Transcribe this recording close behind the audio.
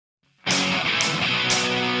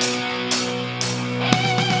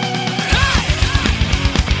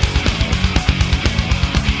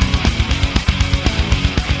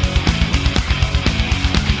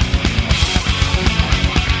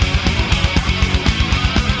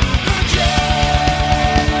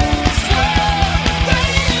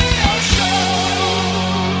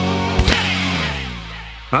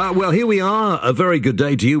Well, here we are. A very good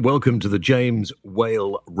day to you. Welcome to the James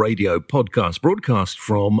Whale Radio Podcast, broadcast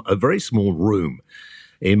from a very small room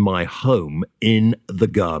in my home in the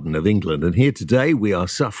Garden of England. And here today we are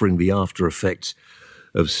suffering the after effects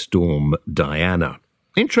of Storm Diana.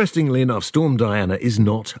 Interestingly enough, Storm Diana is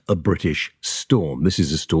not a British storm. This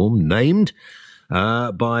is a storm named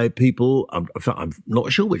by people. I'm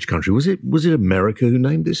not sure which country. Was it America who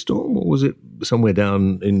named this storm, or was it somewhere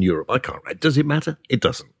down in Europe? I can't remember. Does it matter? It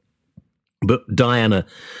doesn't. But Diana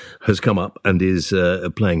has come up and is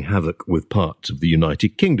playing havoc with parts of the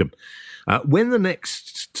United Kingdom. When the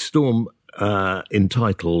next storm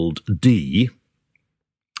entitled D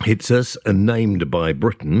hits us and named by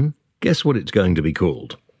Britain, guess what it's going to be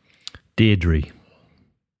called? Deirdre.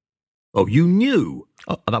 Oh, you knew?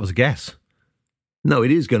 Oh, that was a guess. No,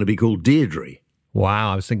 it is going to be called Deirdre.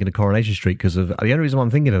 Wow, I was thinking of Coronation Street because the only reason why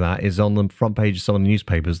I'm thinking of that is on the front page of some of the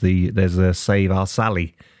newspapers, there's a Save Our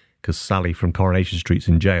Sally, because Sally from Coronation Street's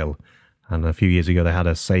in jail. And a few years ago they had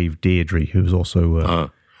a Save Deirdre, who was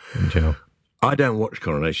also in jail. I don't watch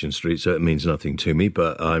Coronation Street, so it means nothing to me,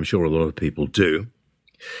 but I'm sure a lot of people do.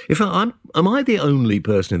 In fact, am I the only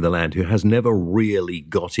person in the land who has never really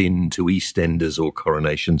got into EastEnders or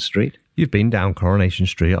Coronation Street? You've been down Coronation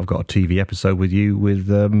Street. I've got a TV episode with you with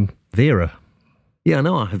Vera. Yeah, I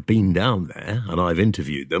know I have been down there, and I've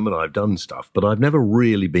interviewed them, and I've done stuff, but I've never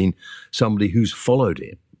really been somebody who's followed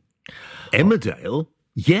it. Emmerdale?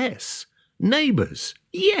 Yes. Neighbours?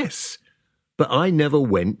 Yes. But I never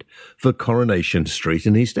went for Coronation Street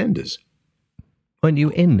and EastEnders. Weren't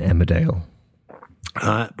you in Emmerdale?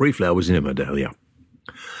 Briefly, I was in Emmerdale,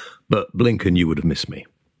 yeah. But blink and you would have missed me.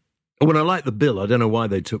 When I like the bill, I don't know why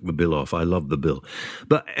they took the bill off. I love the bill.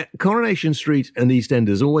 But Coronation Street and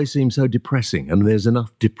EastEnders always seem so depressing, and there's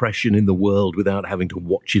enough depression in the world without having to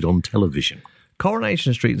watch it on television.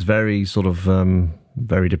 Coronation Street's very sort of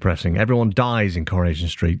very depressing. Everyone dies in Coronation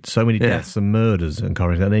Street. So many deaths and murders in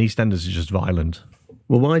Coronation. And EastEnders is just violent.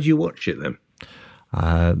 Well, why do you watch it then?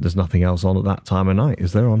 There's nothing else on at that time of night,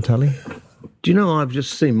 is there, on telly? Do you know, I've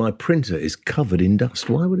just seen my printer is covered in dust.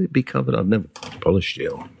 Why would it be covered? I've never polished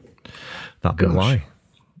it. That'd be why.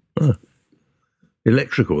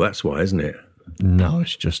 Electrical, that's why, isn't it? No,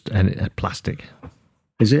 it's just plastic.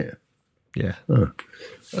 Is it? Yeah.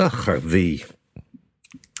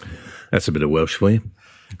 That's a bit of Welsh for you.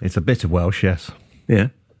 It's a bit of Welsh, yes. Yeah.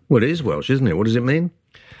 Well, it is Welsh, isn't it? What does it mean?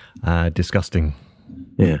 Disgusting.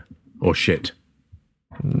 Yeah. Or shit.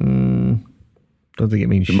 Don't think it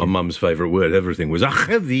means shit. My mum's favourite word, everything was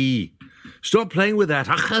achavi. Stop playing with that.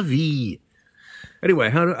 Achavi.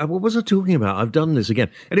 Anyway, what was I talking about? I've done this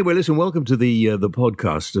again. Anyway, listen, welcome to the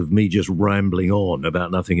podcast of me just rambling on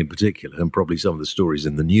about nothing in particular and probably some of the stories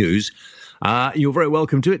in the news. You're very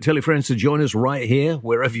welcome to it. Tell your friends to join us right here,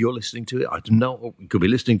 wherever you're listening to it. I don't know, you could be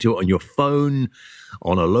listening to it on your phone,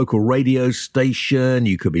 on a local radio station.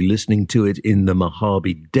 You could be listening to it in the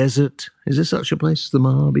Mojave Desert. Is there such a place as the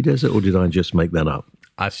Mojave Desert, or did I just make that up?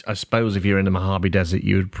 I suppose if you're in the Mojave Desert,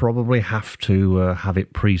 you would probably have to have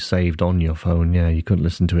it pre-saved on your phone. Yeah, you couldn't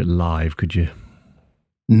listen to it live, could you?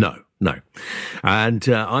 No. And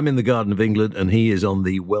I'm in the Garden of England, and he is on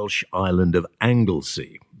the Welsh island of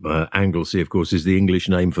Anglesey. Anglesey, of course, is the English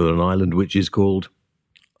name for an island which is called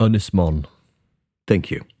Ynys Môn.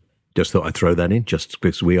 Thank you. Just thought I'd throw that in, just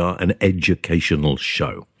because we are an educational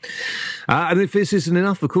show. And if this isn't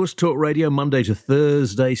enough, of course, Talk Radio, Monday to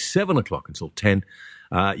Thursday, 7 o'clock until 10.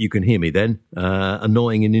 You can hear me then,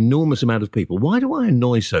 annoying an enormous amount of people. Why do I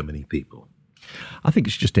annoy so many people? I think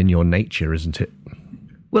it's just in your nature, isn't it?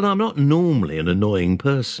 Well, I'm not normally an annoying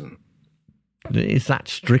person. Is that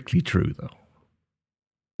strictly true, though?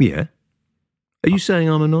 Yeah. Are you saying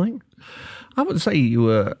I'm annoying? I would say you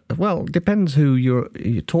were. Well, it depends who you're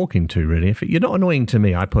talking to, really. If you're not annoying to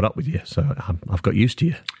me, I put up with you, so I've got used to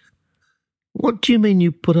you. What do you mean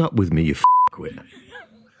you put up with me, you f***wit?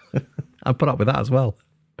 I put up with that as well.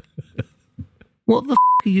 What the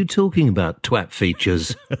f*** are you talking about, twat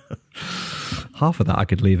features? Half of that I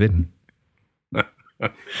could leave in.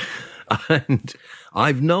 And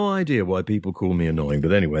I've no idea why people call me annoying,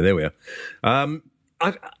 but anyway, there we are.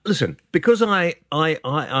 Listen, because I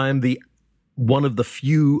am one of the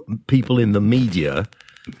few people in the media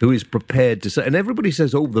who is prepared to say, and everybody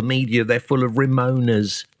says, oh, the media, they're full of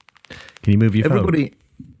Ramonas. Can you move your phone?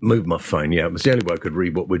 Move my phone, yeah. It's the only way I could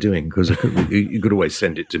read what we're doing, because you could always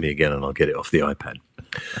send it to me again and I'll get it off the iPad.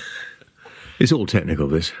 It's all technical,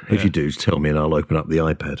 this. If you do, tell me and I'll open up the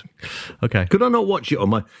iPad. Okay. Could I not watch it on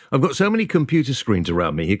my... I've got so many computer screens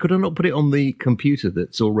around me here. Could I not put it on the computer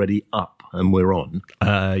that's already up and we're on?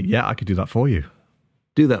 Yeah, I could do that for you.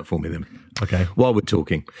 Do that for me then. Okay. While we're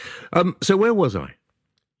talking. So where was I?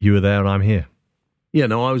 You were there and I'm here. Yeah,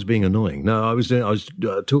 no, I was being annoying. No, I was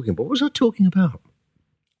talking. What was I talking about?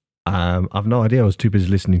 I've no idea. I was too busy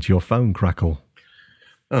listening to your phone crackle.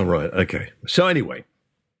 Oh, right. Okay. So anyway,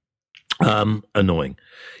 annoying.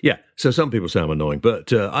 Yeah. So some people say I'm annoying,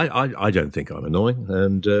 but I don't think I'm annoying.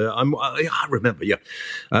 And I remember,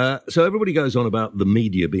 yeah. So everybody goes on about the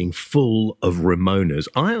media being full of Ramonas.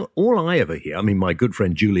 All I ever hear, I mean, my good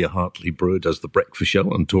friend Julia Hartley-Brewer does the breakfast show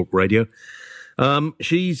on Talk Radio.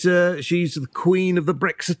 She's the queen of the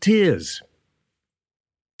Brexiteers.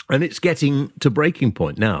 And it's getting to breaking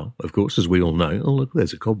point now, of course, as we all know. Oh, look,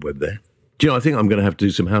 there's a cobweb there. Do you know, I think I'm going to have to do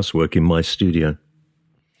some housework in my studio.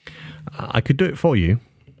 I could do it for you.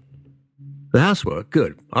 The housework?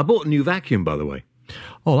 Good. I bought a new vacuum, by the way.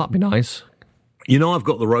 Oh, that'd be nice. You know, I've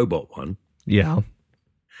got the robot one. Yeah.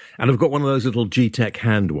 And I've got one of those little G-Tech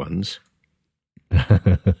hand ones.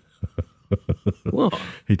 What? Are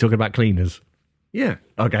you talking about cleaners? Yeah.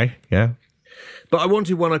 Okay, yeah. But I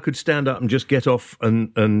wanted one I could stand up and just get off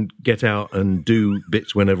and get out and do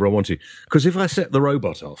bits whenever I wanted. Because if I set the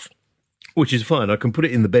robot off, which is fine, I can put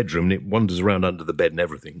it in the bedroom and it wanders around under the bed and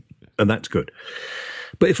everything, and that's good.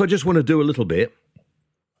 But if I just want to do a little bit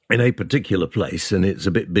in a particular place and it's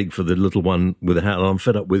a bit big for the little one with a hat, and I'm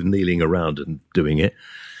fed up with kneeling around and doing it,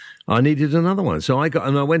 I needed another one. So I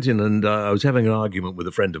went in and I was having an argument with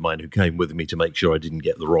a friend of mine who came with me to make sure I didn't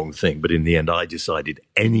get the wrong thing. But in the end, I decided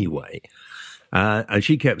anyway. And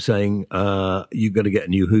she kept saying, you've got to get a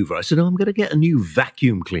new Hoover. I said, no, I'm going to get a new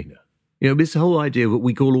vacuum cleaner. You know, this whole idea that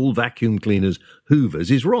we call all vacuum cleaners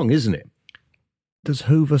Hoovers is wrong, isn't it? Does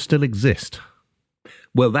Hoover still exist?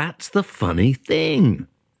 Well, that's the funny thing.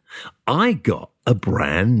 I got a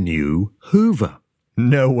brand new Hoover.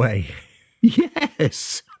 No way.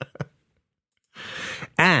 Yes.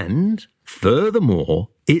 And furthermore,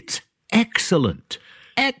 it's excellent.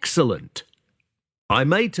 Excellent. I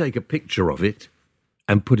may take a picture of it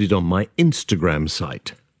and put it on my Instagram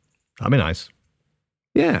site. That'd be nice.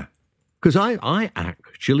 Yeah. Because I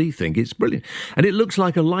actually think it's brilliant. And it looks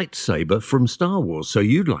like a lightsaber from Star Wars, so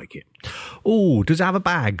you'd like it. Oh, does it have a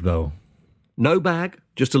bag, though? No bag,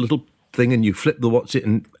 just a little thing, and you flip the what's it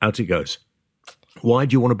and out it goes. Why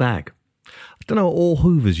do you want a bag? I don't know, all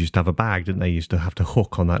Hoovers used to have a bag, didn't they? Used to have to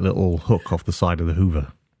hook on that little hook off the side of the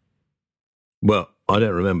Hoover. Well, I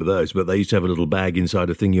don't remember those, but they used to have a little bag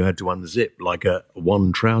inside a thing you had to unzip, like a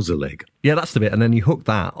one trouser leg. Yeah, that's the bit, and then you hook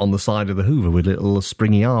that on the side of the Hoover with a little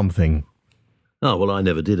springy arm thing. Oh, well, I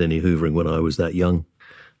never did any hoovering when I was that young.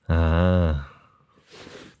 Ah.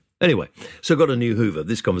 Anyway, so I got a new Hoover.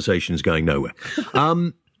 This conversation's going nowhere.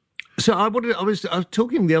 So I was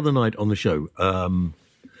talking the other night on the show.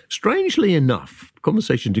 Strangely enough, the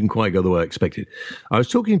conversation didn't quite go the way I expected. I was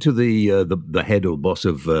talking to the head or boss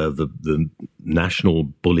of the National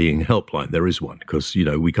Bullying Helpline. There is one because, you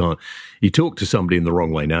know, we can't. You talk to somebody in the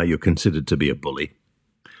wrong way now, you're considered to be a bully.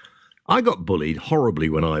 I got bullied horribly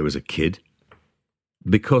when I was a kid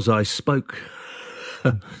because I spoke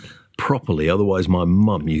properly. Otherwise, my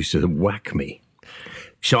mum used to whack me.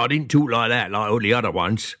 So I didn't talk like that, like all the other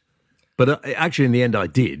ones. But actually, in the end, I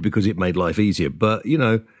did because it made life easier. But, you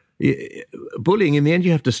know, bullying, in the end,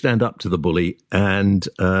 you have to stand up to the bully and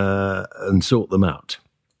sort them out.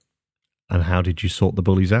 And how did you sort the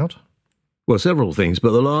bullies out? Well, several things.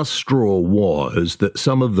 But the last straw was that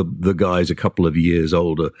some of the guys a couple of years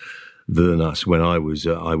older than us, when I was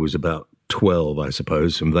about 12, I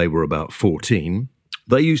suppose, and they were about 14,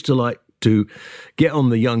 they used to like to get on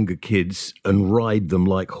the younger kids and ride them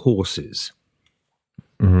like horses.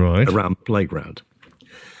 Right. Around the playground.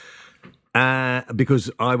 Because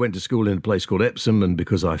I went to school in a place called Epsom, and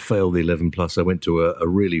because I failed the 11 plus, I went to a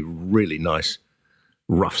really, really nice,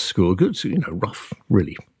 rough school. Good, you know, rough,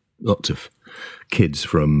 really. Lots of kids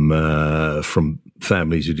from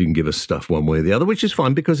families who didn't give us stuff one way or the other, which is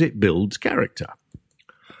fine because it builds character.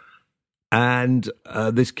 And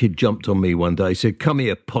this kid jumped on me one day, said, "Come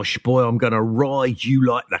here, posh boy, I'm going to ride you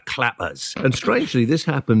like the clappers." And strangely, this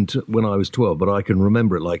happened when I was 12, but I can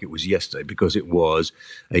remember it like it was yesterday because it was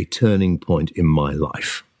a turning point in my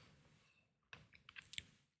life.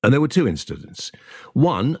 And there were two incidents.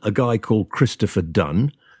 One, a guy called Christopher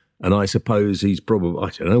Dunn, and I suppose he's probably,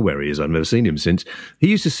 I don't know where he is, I've never seen him since. He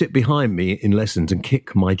used to sit behind me in lessons and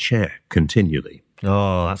kick my chair continually.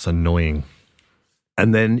 Oh, that's annoying.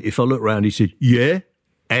 And then if I look around, he said, "Yeah,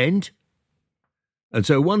 and?" And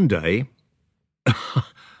so one day,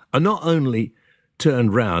 I not only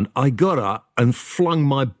turned round, I got up and flung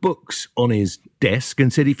my books on his desk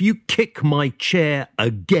and said, "If you kick my chair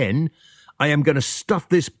again, I am going to stuff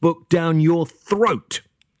this book down your throat."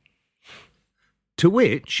 To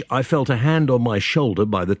which I felt a hand on my shoulder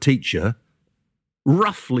by the teacher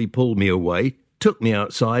roughly pulled me away, took me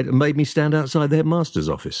outside and made me stand outside the headmaster's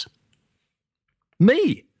office.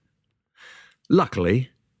 Me! Luckily,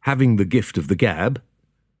 having the gift of the gab,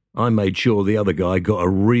 I made sure the other guy got a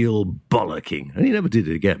real bollocking, and he never did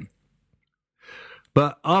it again.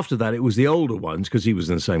 But after that, it was the older ones, because he was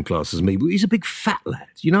in the same class as me, but he's a big fat lad.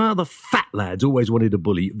 You know how the fat lads always wanted to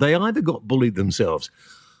bully? They either got bullied themselves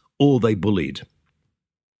or they bullied.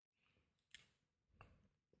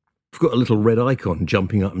 I've got a little red icon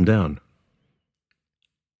jumping up and down.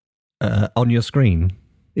 On your screen?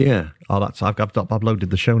 Yeah. Oh, I've uploaded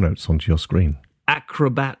the show notes onto your screen.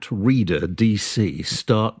 Acrobat Reader DC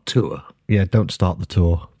Start Tour. Yeah, don't start the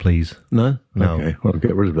tour, please. No? No. Okay, well,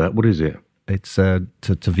 get rid of that. What is it? It's to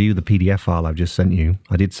view the PDF file I've just sent you.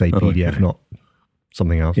 I did say PDF, okay. Not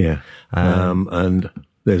something else. Yeah. And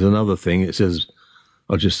there's another thing. It says,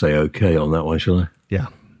 I'll just say okay on that one, shall I? Yeah.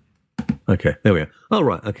 Okay, there we are. Oh,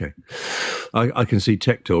 right, okay. I can see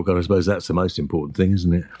Tech Talk, and I suppose that's the most important thing,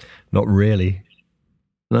 isn't it? Not really.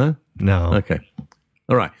 No? No. Okay.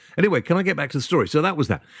 All right. Anyway, can I get back to the story? So that was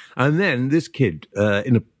that. And then this kid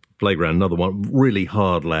in a playground, another one, really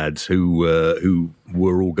hard lads who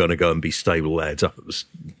were all going to go and be stable lads up,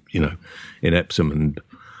 in Epsom, and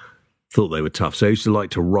thought they were tough. So I used to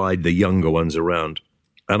like to ride the younger ones around.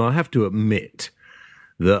 And I have to admit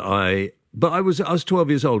that I was 12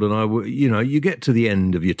 years old, and you get to the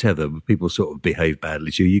end of your tether, people sort of behave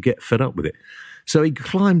badly to you, you get fed up with it. So he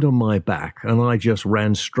climbed on my back, and I just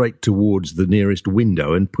ran straight towards the nearest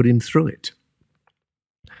window and put him through it.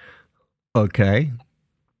 Okay.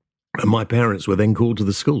 And my parents were then called to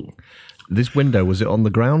the school. This window, was it on the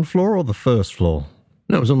ground floor or the first floor?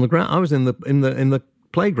 No, it was on the ground. I was in the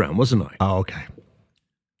playground, wasn't I? Oh, okay.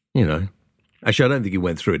 You know. Actually, I don't think he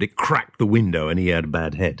went through it. It cracked the window, and he had a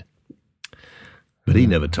bad head. But he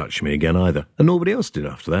never touched me again either, and nobody else did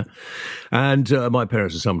after that. And my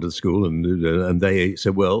parents were summoned to the school, and they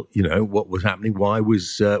said, "Well, what was happening? Why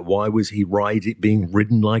was he being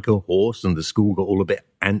ridden like a horse?" And the school got all a bit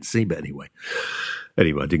antsy. But anyway, I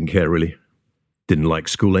didn't care really. Didn't like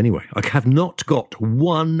school anyway. I have not got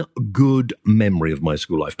one good memory of my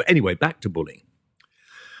school life. But anyway, back to bullying.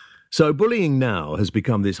 So bullying now has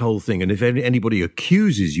become this whole thing, and if anybody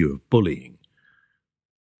accuses you of bullying.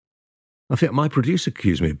 I think my producer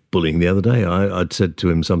accused me of bullying the other day. I'd said to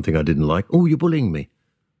him something I didn't like. "Oh, you're bullying me."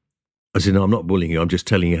 I said, "No, I'm not bullying you. I'm just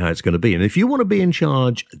telling you how it's going to be. And if you want to be in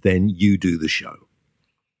charge, then you do the show."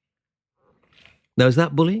 Now, is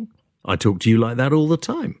that bullying? I talk to you like that all the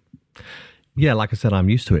time. Yeah, like I said, I'm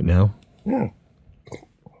used to it now. Yeah.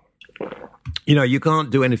 You can't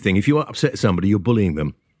do anything. If you upset somebody, you're bullying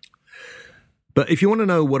them. But if you want to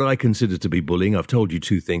know what I consider to be bullying, I've told you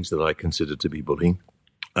two things that I consider to be bullying.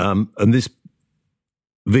 And this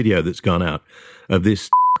video that's gone out of this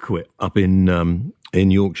quit up in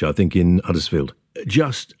Yorkshire, I think in Huddersfield,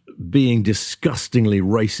 just being disgustingly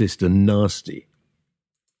racist and nasty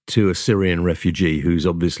to a Syrian refugee who's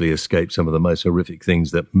obviously escaped some of the most horrific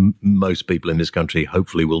things that most people in this country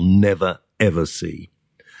hopefully will never, ever see.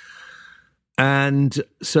 And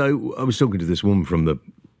so I was talking to this woman from the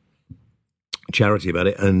charity about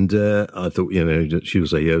it, and I thought, she would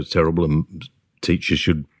say, yeah, it was terrible, and teachers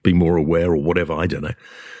should be more aware or whatever, I don't know.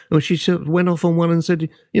 And she sort of went off on one and said,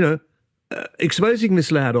 exposing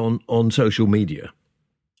this lad on social media,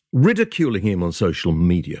 ridiculing him on social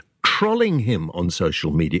media, trolling him on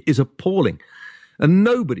social media is appalling. And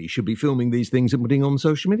nobody should be filming these things and putting on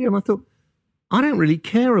social media. And I thought, I don't really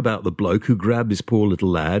care about the bloke who grabbed this poor little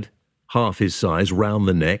lad, half his size, round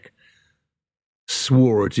the neck,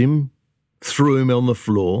 swore at him, threw him on the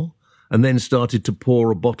floor, and then started to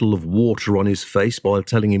pour a bottle of water on his face while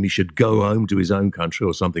telling him he should go home to his own country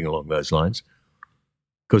or something along those lines.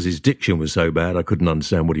 Because his diction was so bad, I couldn't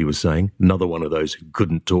understand what he was saying. Another one of those who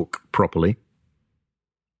couldn't talk properly.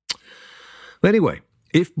 But anyway,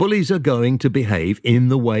 if bullies are going to behave in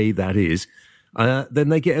the way that is, then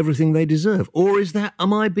they get everything they deserve. Or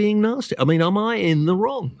am I being nasty? I mean, am I in the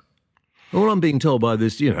wrong? All I'm being told by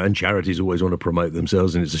this, and charities always want to promote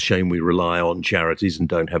themselves, and it's a shame we rely on charities and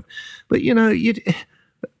don't have. But,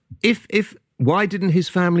 why didn't his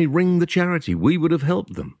family ring the charity? We would have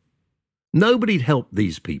helped them. Nobody'd helped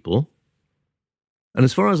these people. And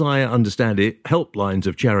as far as I understand it, helplines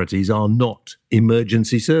of charities are not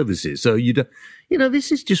emergency services. So,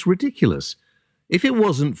 this is just ridiculous. If it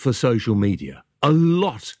wasn't for social media, a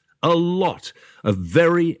lot of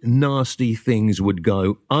very nasty things would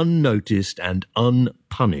go unnoticed and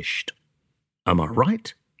unpunished. Am I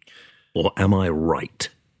right? Or am I right?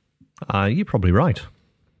 You're probably right.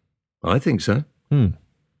 I think so. And,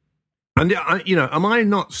 am I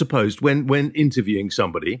not supposed, when interviewing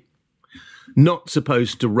somebody, not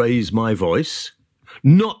supposed to raise my voice,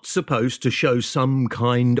 not supposed to show some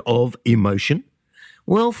kind of emotion.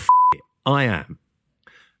 Well, it, I am.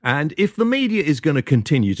 And if the media is going to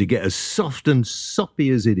continue to get as soft and soppy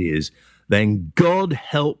as it is, then God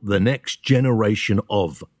help the next generation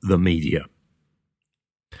of the media.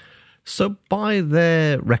 So by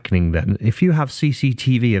their reckoning then, if you have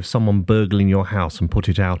CCTV of someone burgling your house and put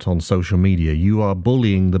it out on social media, you are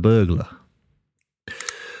bullying the burglar.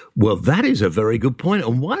 Well, that is a very good point.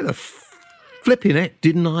 And why the flipping heck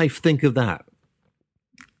didn't I think of that?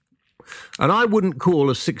 And I wouldn't call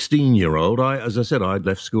a 16-year-old. As I said, I'd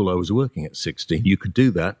left school. I was working at 16. You could do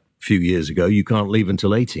that a few years ago. You can't leave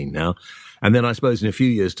until 18 now. And then I suppose in a few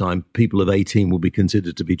years' time, people of 18 will be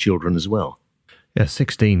considered to be children as well. Yeah,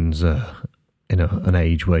 16's an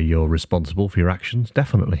age where you're responsible for your actions,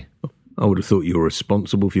 definitely. I would have thought you were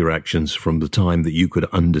responsible for your actions from the time that you could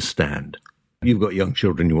understand. You've got young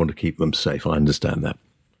children, you want to keep them safe. I understand that.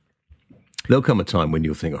 There'll come a time when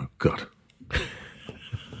you'll think, oh, God.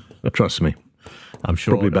 Trust me. I'm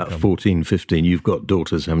sure. Probably about 14, 15. You've got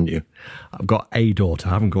daughters, haven't you? I've got a daughter.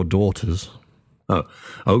 I haven't got daughters.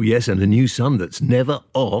 Oh, yes, and a new son that's never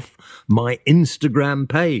off my Instagram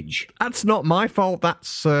page. That's not my fault.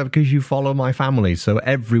 That's because you follow my family, so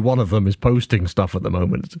every one of them is posting stuff at the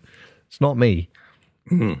moment. It's not me.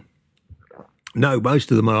 No,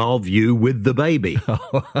 most of them are of you with the baby.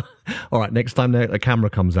 All right, next time the camera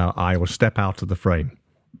comes out, I will step out of the frame.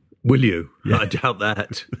 Will you? Yeah. I doubt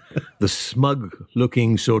that. The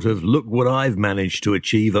smug-looking sort of, look what I've managed to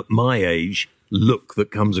achieve at my age look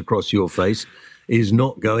that comes across your face is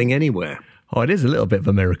not going anywhere. Oh, it is a little bit of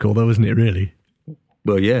a miracle, though, isn't it, really?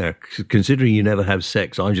 Well, yeah, considering you never have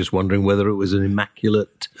sex, I'm just wondering whether it was an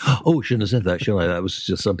immaculate... Oh, shouldn't have said that, should I? That was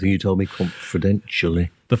just something you told me confidentially.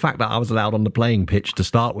 The fact that I was allowed on the playing pitch to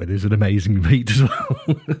start with is an amazing feat as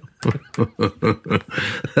well.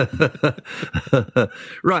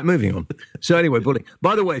 Right, moving on. So anyway, bullying.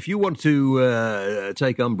 By the way, if you want to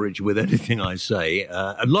take umbrage with anything I say,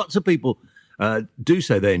 and lots of people... do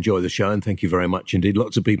say they enjoy the show, and thank you very much indeed.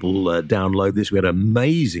 Lots of people download this. We had an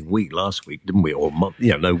amazing week last week, didn't we? Or month?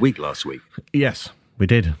 Yeah, no, week last week. Yes, we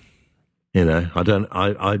did. You know, I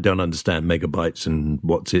don't understand megabytes and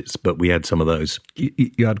what's it's, but we had some of those.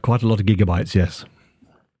 You had quite a lot of gigabytes, yes.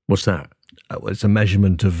 What's that? It's a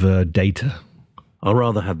measurement of data. I'd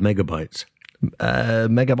rather have megabytes.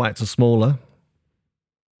 Megabytes are smaller.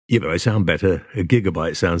 Yeah, but they sound better. A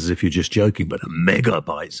gigabyte sounds as if you're just joking, but a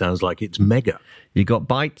megabyte sounds like it's mega. You got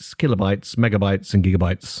bytes, kilobytes, megabytes, and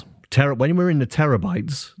gigabytes. When we're in the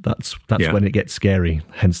terabytes, that's when it gets scary,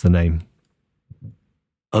 hence the name.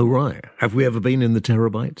 Oh, right. Have we ever been in the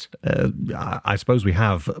terabytes? I suppose we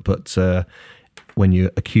have, but when you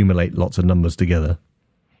accumulate lots of numbers together.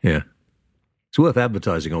 Yeah. It's worth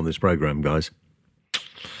advertising on this program, guys.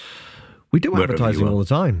 We do advertising all the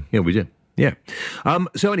time. Yeah, we do. Yeah.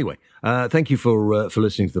 So anyway, thank you for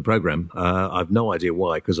listening to the program. I've no idea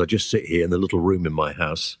why, because I just sit here in the little room in my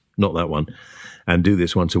house, not that one, and do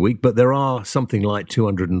this once a week. But there are something like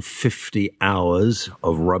 250 hours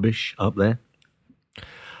of rubbish up there.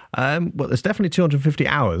 Well, there's definitely 250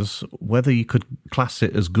 hours. Whether you could class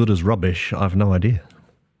it as good as rubbish, I've no idea.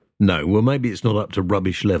 No, well, maybe it's not up to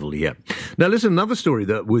rubbish level yet. Now, listen, another story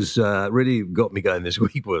that was really got me going this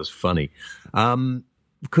week was funny.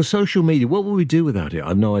 Because social media, what will we do without it? I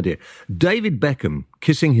have no idea. David Beckham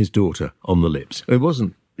kissing his daughter on the lips. It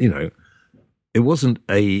wasn't,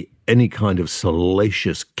 any kind of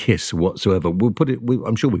salacious kiss whatsoever. We'll put it.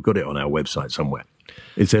 I'm sure we've got it on our website somewhere.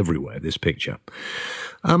 It's everywhere. This picture,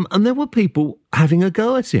 and there were people having a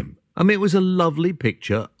go at him. I mean, it was a lovely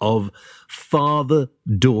picture of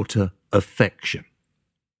father-daughter affection.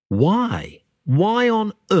 Why? Why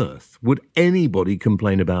on earth would anybody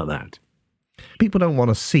complain about that? People don't want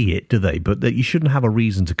to see it, do they? But you shouldn't have a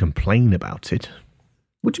reason to complain about it.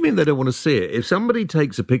 What do you mean they don't want to see it? If somebody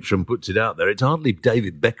takes a picture and puts it out there, it's hardly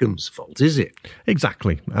David Beckham's fault, is it?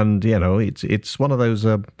 Exactly. And, it's one of those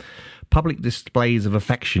public displays of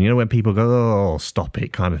affection, when people go, oh, stop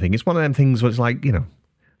it kind of thing. It's one of them things where it's like,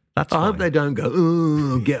 that's fine. I hope they don't go,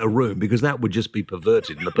 oh, get a room, because that would just be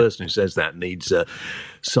perverted. And the person who says that needs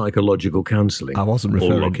psychological counselling. I wasn't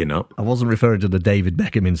referring, or locking up. I wasn't referring to the David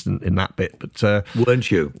Beckham incident in that bit, but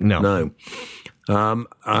weren't you? No.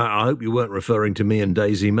 I hope you weren't referring to me and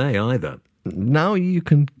Daisy May either. Now you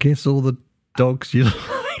can kiss all the dogs you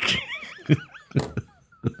like.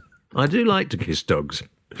 I do like to kiss dogs.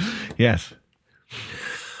 Yes.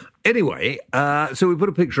 Anyway, so we put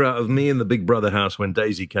a picture out of me in the Big Brother house when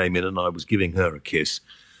Daisy came in and I was giving her a kiss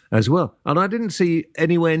as well. And I didn't see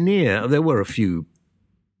anywhere near, there were a few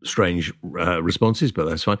strange responses, but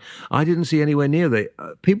that's fine. I didn't see anywhere near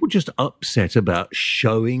people just upset about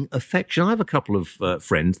showing affection. I have a couple of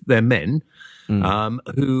friends, they're men,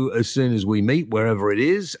 who, as soon as we meet, wherever it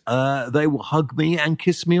is, they will hug me and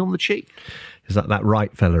kiss me on the cheek. Is that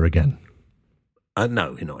right fella again?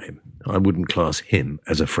 No, not him. I wouldn't class him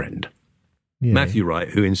as a friend. Yeah. Matthew Wright,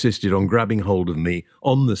 who insisted on grabbing hold of me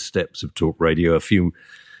on the steps of Talk Radio a few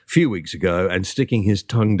weeks ago and sticking his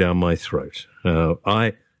tongue down my throat.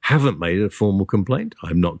 I haven't made a formal complaint.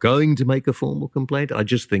 I'm not going to make a formal complaint. I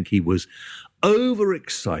just think he was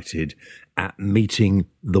overexcited at meeting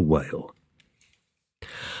the whale.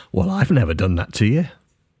 Well, I've never done that to you.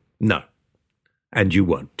 No, and you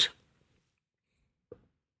won't.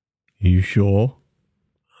 You sure?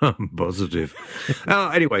 I'm positive.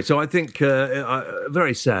 Anyway, so I think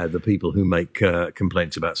very sad the people who make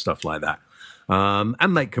complaints about stuff like that.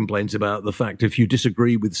 And make complaints about the fact if you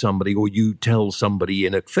disagree with somebody or you tell somebody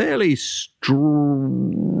in a fairly strict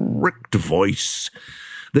voice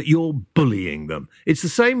that you're bullying them. It's the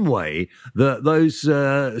same way that those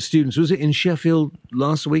students, was it in Sheffield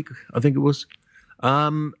last week? I think it was.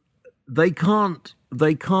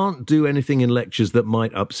 They can't do anything in lectures that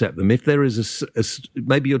might upset them. If there is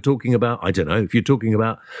maybe you're talking about, I don't know, if you're talking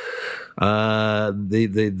about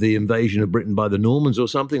the invasion of Britain by the Normans or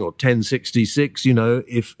something, or 1066,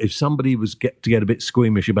 if somebody was to get a bit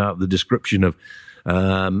squeamish about the description of,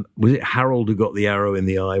 was it Harold who got the arrow in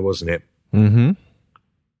the eye, wasn't it? Mm-hmm.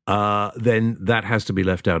 Then that has to be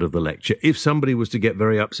left out of the lecture. If somebody was to get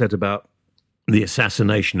very upset about the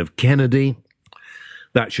assassination of Kennedy,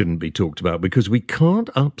 that shouldn't be talked about because we can't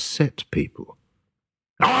upset people.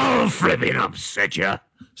 I'll flipping upset you.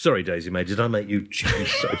 Sorry, Daisy May, did I make you? I'm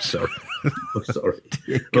so sorry. I'm sorry.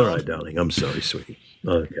 All right, darling, I'm sorry, sweetie.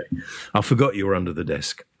 Okay. I forgot you were under the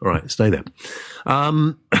desk. All right, stay there. But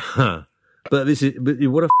what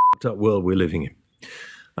a f***ed up world we're living in.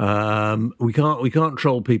 We can't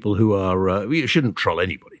troll people who are. We shouldn't troll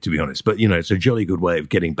anybody, to be honest. But it's a jolly good way of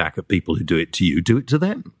getting back at people who do it to you. Do it to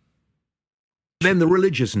them. Then the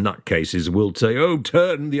religious nutcases will say, "Oh,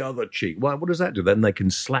 turn the other cheek." Why? What does that do? Then they can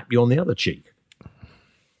slap you on the other cheek.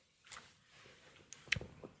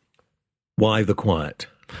 Why the quiet?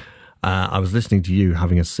 I was listening to you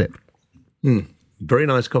having a sip. Very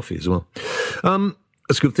nice coffee as well.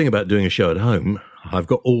 That's a good thing about doing a show at home. I've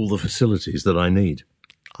got all the facilities that I need.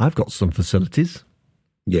 I've got some facilities.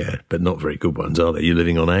 Yeah, but not very good ones, are they? You're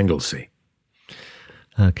living on Anglesey.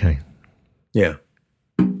 Okay. Yeah.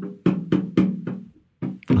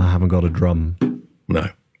 I haven't got a drum. No.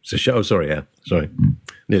 It's a show. Oh, sorry, yeah. Sorry.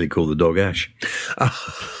 Nearly called the dog Ash.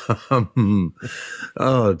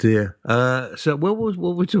 Oh, dear. So what were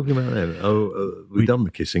we talking about then? We've done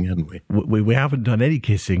the kissing, hadn't we? We haven't done any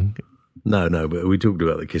kissing. No, but we talked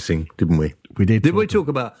about the kissing, didn't we? We did. Did we talk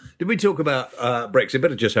about Brexit?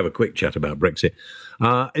 Better just have a quick chat about Brexit.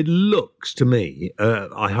 It looks to me,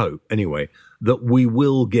 I hope anyway, that we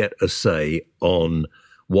will get a say on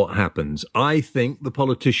what happens. I think the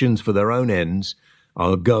politicians, for their own ends,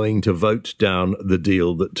 are going to vote down the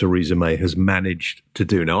deal that Theresa May has managed to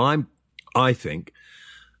do. Now, I think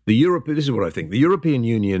this is what I think. The European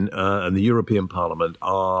Union and the European Parliament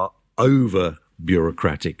are over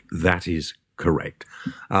bureaucratic. That is correct.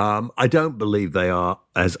 I don't believe they are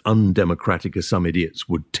as undemocratic as some idiots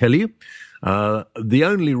would tell you. The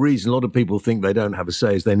only reason a lot of people think they don't have a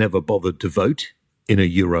say is they never bothered to vote in a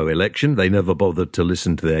Euro election. They never bothered to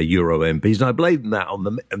listen to their Euro MPs. And I blame that on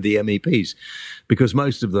the MEPs because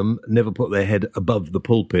most of them never put their head above the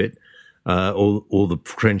pulpit or the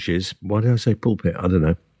trenches. Why did I say pulpit? I don't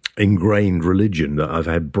know. Ingrained religion that I've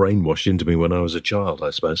had brainwashed into me when I was a child,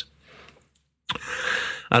 I suppose.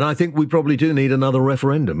 And I think we probably do need another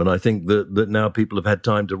referendum. And I think that now people have had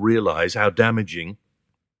time to realise how damaging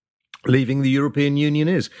leaving the European Union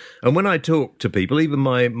is. And when I talk to people, even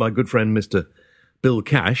my good friend, Mr. Bill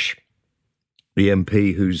Cash, the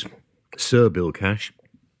MP who's Sir Bill Cash,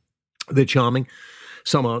 they're charming.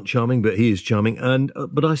 Some aren't charming, but he is charming.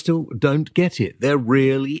 But I still don't get it. There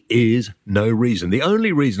really is no reason. The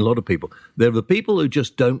only reason, a lot of people, there are the people who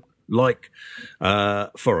just don't like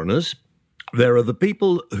foreigners. There are the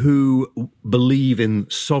people who believe in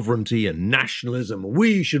sovereignty and nationalism.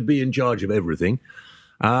 We should be in charge of everything.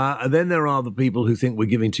 And then there are the people who think we're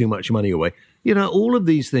giving too much money away. All of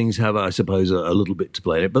these things have, I suppose, a little bit to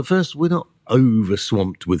play in it. But first, we're not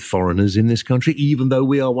over-swamped with foreigners in this country, even though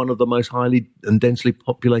we are one of the most highly and densely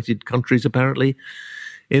populated countries, apparently,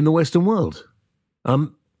 in the Western world.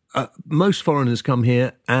 Most foreigners come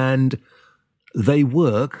here and they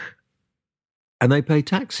work and they pay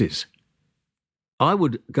taxes. I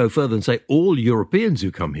would go further and say all Europeans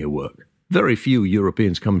who come here work. Very few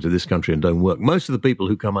Europeans come to this country and don't work. Most of the people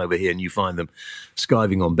who come over here and you find them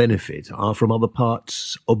skiving on benefit are from other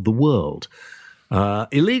parts of the world.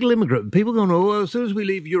 Illegal immigrant, people going, oh, as soon as we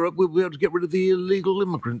leave Europe, we'll be able to get rid of the illegal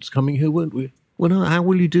immigrants coming here, won't we? Well, no, how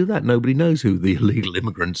will you do that? Nobody knows who the illegal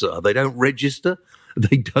immigrants are. They don't register.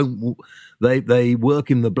 They work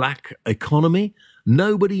in the black economy.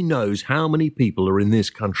 Nobody knows how many people are in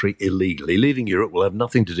this country illegally. Leaving Europe will have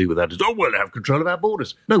nothing to do with that. Oh, we'll have control of our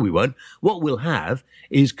borders. No, we won't. What we'll have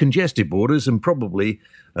is congested borders, and probably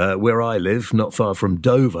where I live, not far from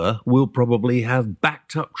Dover, we'll probably have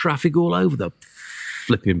backed up traffic all over the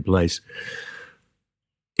flipping place.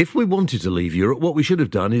 If we wanted to leave Europe, what we should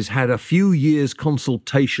have done is had a few years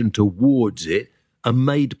consultation towards it and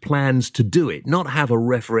made plans to do it, not have a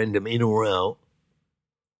referendum in or out.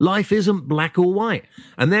 Life isn't black or white.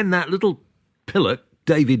 And then that little pillock,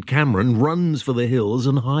 David Cameron, runs for the hills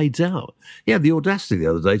and hides out. He had the audacity the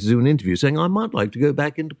other day to do an interview saying, I might like to go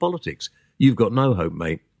back into politics. You've got no hope,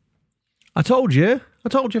 mate. I told you,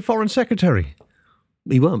 Foreign Secretary.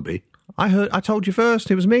 He won't be. I told you first.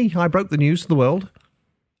 It was me. I broke the news to the world.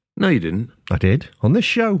 No, you didn't. I did. On this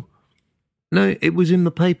show. No, it was in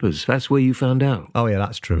the papers. That's where you found out. Oh, yeah,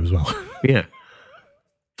 that's true as well. Yeah.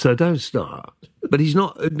 So don't start. But he's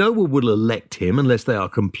not, no one will elect him unless they are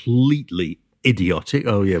completely idiotic.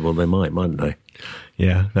 Oh, yeah, well, they mightn't they?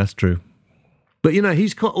 Yeah, that's true. But, you know,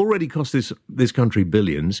 he's already cost this country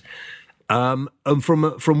billions. And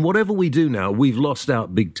from whatever we do now, we've lost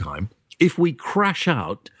out big time. If we crash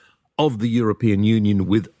out of the European Union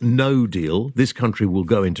with no deal, this country will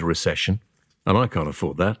go into recession. And I can't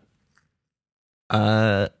afford that.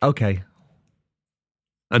 Okay.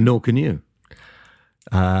 And nor can you.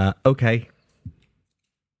 Okay.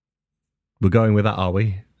 We're going with that, are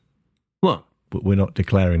we? What? But we're not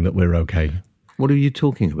declaring that we're okay. What are you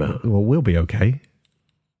talking about? Well, we'll be okay.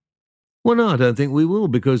 Well, no, I don't think we will,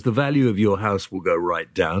 because the value of your house will go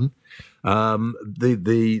right down.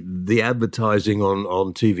 The advertising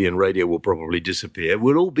on TV and radio will probably disappear.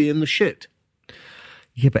 We'll all be in the shit.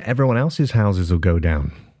 Yeah, but everyone else's houses will go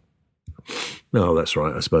down. Oh, that's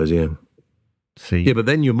right, I suppose, yeah. See? Yeah, but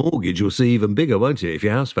then your mortgage will see even bigger, won't it? If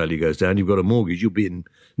your house value goes down, you've got a mortgage, you'll be in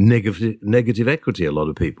negative equity, a lot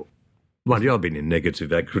of people. Mind you, I've been in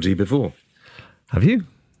negative equity before. Have you?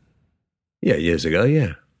 Yeah, years ago,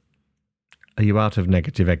 yeah. Are you out of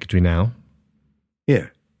negative equity now? Yeah.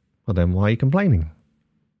 Well, then why are you complaining?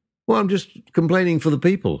 Well, I'm just complaining for the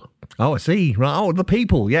people. Oh, I see. Right. Oh, the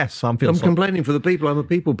people. Yes, I'm complaining for the people. I'm a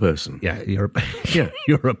people person. Yeah, you're a yeah.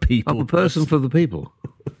 You're a people. I'm a person for the people.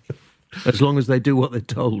 As long as they do what they're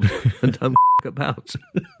told and don't about.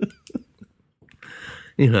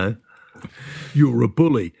 You know, you're a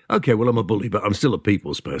bully. Okay, well, I'm a bully, but I'm still a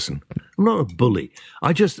people's person. I'm not a bully.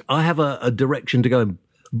 I have a direction to go.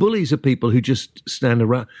 Bullies are people who just stand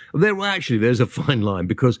around. There's a fine line,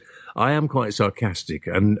 because I am quite sarcastic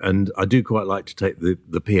and I do quite like to take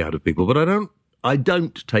the pee out of people, but I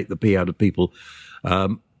don't take the pee out of people.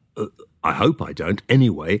 I hope I don't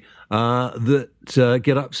anyway, that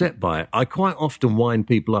get upset by it. I quite often wind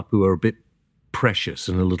people up who are a bit precious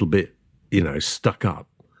and a little bit, stuck up.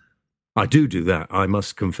 I do that, I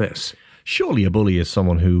must confess. Surely a bully is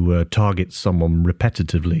someone who targets someone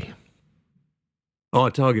repetitively. Oh, I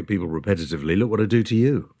target people repetitively. Look what I do to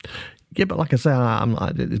you. Yeah, but like I say,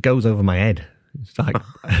 it goes over my head. It's like,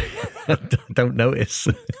 I don't notice.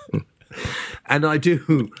 And I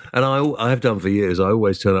do, and I have done for years. I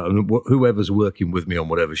always turn up, and whoever's working with me on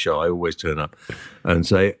whatever show, I always turn up and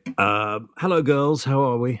say, hello, girls, how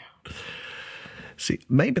are we? See,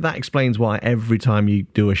 maybe that explains why every time you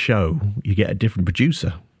do a show, you get a different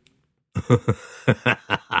producer.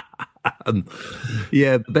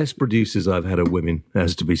 Yeah, the best producers I've had are women,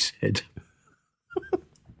 has to be said.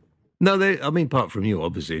 No, apart from you,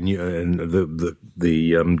 obviously, and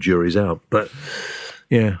the jury's out. But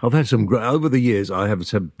yeah, I've had some over the years. I have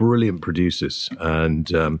had brilliant producers, and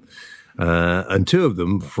two of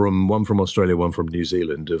them one from Australia, one from New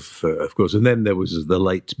Zealand, of course. And then there was the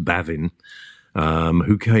late Bavin,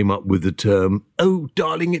 who came up with the term, "Oh,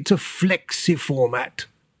 darling, it's a flexi format."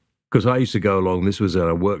 Because I used to go along,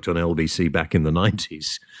 I worked on LBC back in the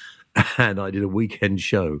 90s, and I did a weekend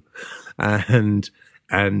show. And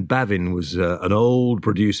Bavin was an old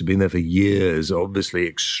producer, been there for years, obviously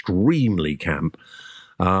extremely camp.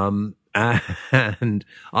 And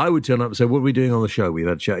I would turn up and say, what are we doing on the show? We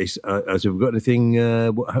had a chat. I said, we've got anything,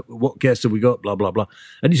 what guests have we got, blah, blah, blah.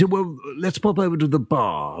 And he said, well, let's pop over to the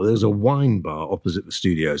bar. There's a wine bar opposite the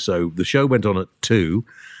studio. So the show went on at 2:00.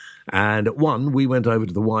 And at 1:00, we went over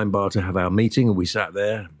to the wine bar to have our meeting, and we sat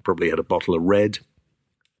there, probably had a bottle of red.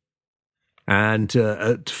 And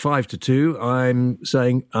at 5 to 2, I'm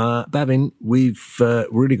saying, Bavin, we've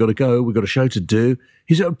really got to go. We've got a show to do.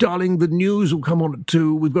 He said, oh, darling, the news will come on at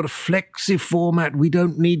 2. We've got a flexi format. We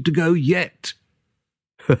don't need to go yet.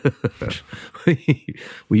 We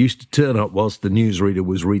used to turn up whilst the newsreader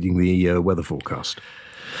was reading the weather forecast.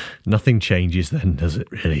 Nothing changes then, does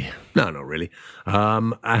it, really? No, not really.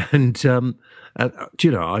 Do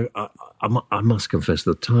you know, I must confess,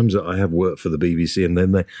 the times that I have worked for the BBC, and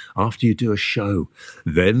then after you do a show,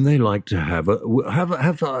 then they like to have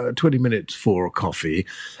 20 minutes for a coffee,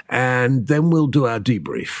 and then we'll do our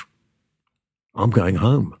debrief. I'm going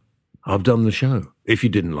home. I've done the show. If you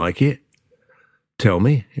didn't like it, tell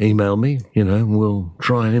me, email me, we'll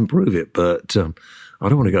try and improve it. But I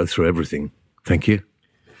don't want to go through everything. Thank you.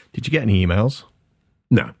 Did you get any emails?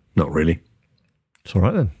 No, not really. It's all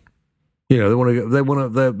right then.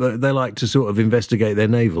 They like to sort of investigate their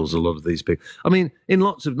navels, a lot of these people. I mean, in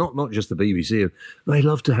lots of, not just the BBC, they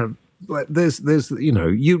love to have,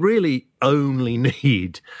 you really only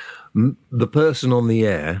need the person on the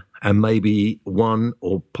air and maybe one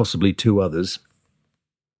or possibly two others.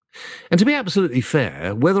 And to be absolutely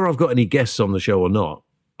fair, whether I've got any guests on the show or not,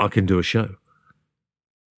 I can do a show.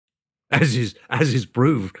 As is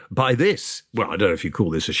proved by this. Well, I don't know if you call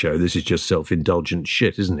this a show. This is just self-indulgent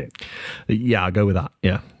shit, isn't it? Yeah, I'll go with that.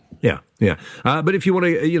 Yeah. But if you want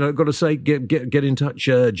to, got to say, get in touch,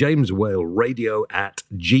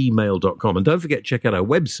 jameswhaleradio@gmail.com. And don't forget, check out our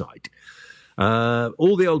website.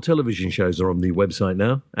 All the old television shows are on the website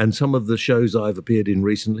now, and some of the shows I've appeared in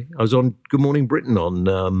recently. I was on Good Morning Britain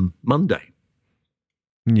on Monday.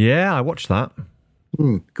 Yeah, I watched that.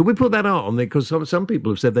 Could we put that out on there? Because some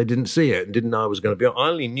people have said they didn't see it and didn't know I was going to be on. I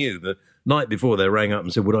only knew the night before they rang up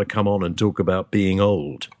and said, would I come on and talk about being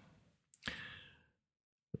old?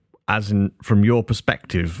 As in, from your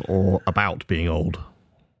perspective, or about being old?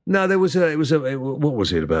 No, what was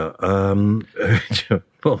it about?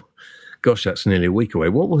 Well, gosh, that's nearly a week away.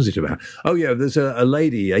 What was it about? Oh, yeah, there's a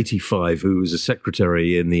lady, 85, who was a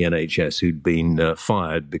secretary in the NHS who'd been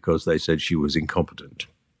fired because they said she was incompetent.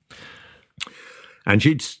 And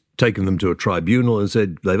she'd taken them to a tribunal and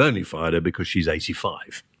said they've only fired her because she's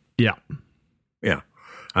 85. Yeah. Yeah.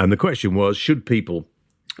 And the question was, should people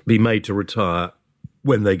be made to retire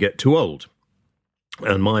when they get too old?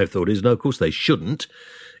 And my thought is, no, of course they shouldn't.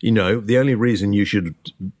 The only reason you should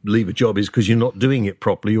leave a job is because you're not doing it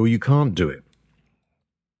properly or you can't do it.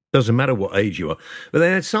 Doesn't matter what age you are. But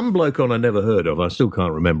they had some bloke on I never heard of, I still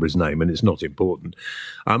can't remember his name, and it's not important,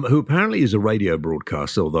 who apparently is a radio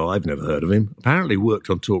broadcaster, although I've never heard of him. Apparently worked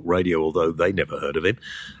on Talk Radio, although they never heard of him.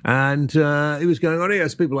 And he was going,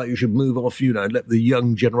 yes, people like you should move off, and let the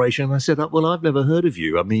young generation. And I said, well, I've never heard of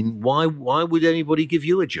you. I mean, why would anybody give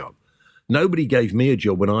you a job? Nobody gave me a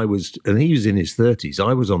job when I was, and he was in his 30s.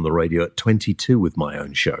 I was on the radio at 22 with my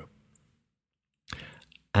own show.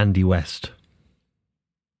 Andy West.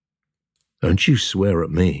 Don't you swear at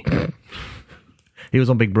me. He was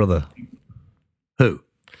on Big Brother. Who?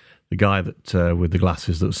 The guy that with the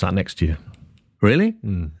glasses that sat next to you. Really?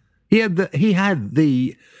 Mm. He had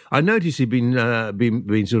the. I noticed he'd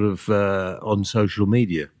been sort of on social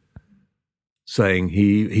media, saying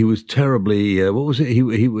he was terribly. What was it?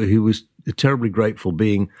 He was terribly grateful.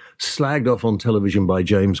 Being slagged off on television by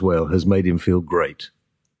James Whale has made him feel great.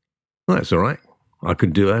 Well, that's all right. I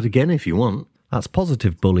could do that again if you want. That's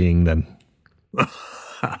positive bullying, then.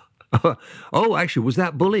 Oh, actually, was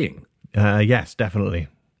that bullying? Yes, definitely.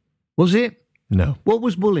 Was it? No. What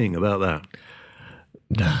was bullying about that?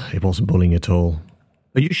 No, it wasn't bullying at all.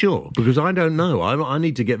 Are you sure? Because I don't know. I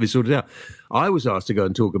need to get this sorted out. I was asked to go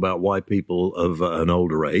and talk about why people of an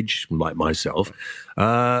older age, like myself,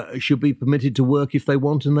 should be permitted to work if they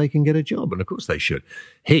want and they can get a job. And of course they should.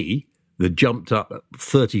 He, the jumped up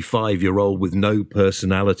 35-year-old with no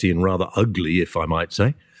personality and rather ugly, if I might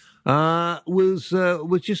say, was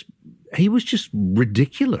just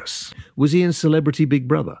ridiculous. Was he in Celebrity Big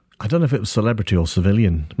Brother? I don't know if it was celebrity or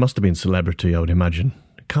civilian. Must have been celebrity, I would imagine.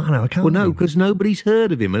 I can't. Well, no, because nobody's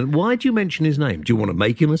heard of him. And why do you mention his name? Do you want to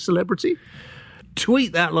make him a celebrity?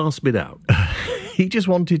 Tweet that last bit out. He just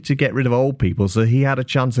wanted to get rid of old people so he had a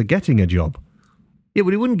chance of getting a job. Yeah,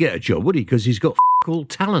 but he wouldn't get a job, would he? Because he's got all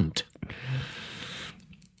talent.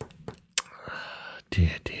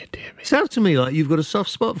 Dear me. It sounds to me like you've got a soft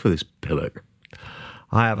spot for this pillock.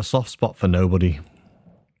 I have a soft spot for nobody.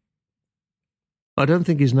 I don't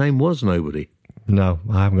think his name was Nobody. No,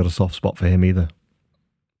 I haven't got a soft spot for him either.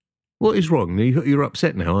 What is wrong? You're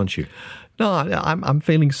upset now, aren't you? No, I'm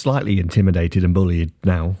feeling slightly intimidated and bullied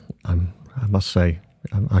now. I must say,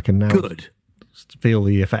 I can now Good. feel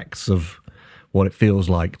the effects of what it feels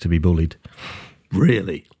like to be bullied.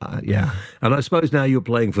 Really? Yeah. And I suppose now you're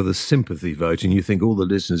playing for the sympathy vote and you think all the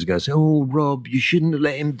listeners are going to say, oh, Rob, you shouldn't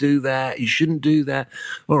let him do that. You shouldn't do that.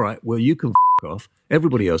 All right, well, you can f*** off.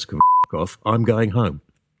 Everybody else can f*** off. I'm going home.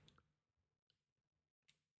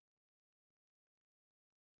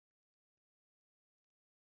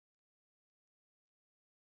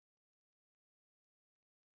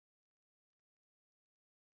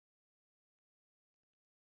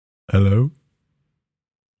 Hello?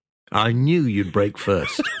 I knew you'd break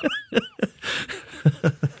first.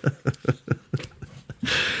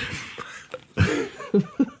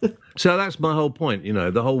 So that's my whole point,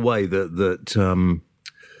 the whole way that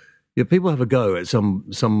people have a go at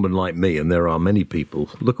someone like me, and there are many people.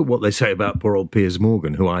 Look at what they say about poor old Piers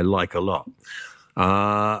Morgan, who I like a lot.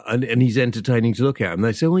 And he's entertaining to look at. And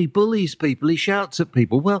they say, well, he bullies people, he shouts at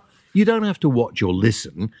people. Well, you don't have to watch or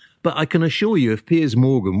listen, but I can assure you if Piers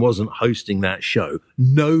Morgan wasn't hosting that show,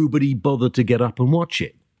 nobody bothered to get up and watch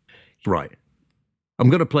it. Right. I'm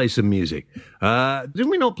going to play some music. Didn't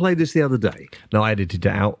we not play this the other day? No, I edited it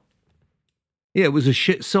out. Yeah, it was a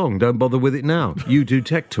shit song. Don't bother with it now. You do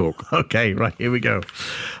Tech Talk. Okay, right, here we go.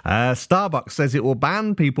 Starbucks says it will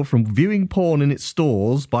ban people from viewing porn in its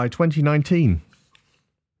stores by 2019.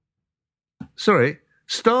 Sorry,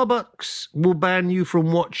 Starbucks will ban you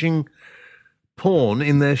from watching porn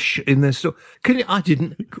in their store.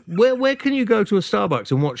 Where can you go to a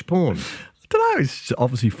Starbucks and watch porn? I don't know. It's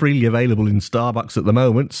obviously freely available in Starbucks at the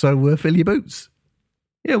moment, so fill your boots.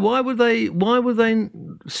 Yeah, why would they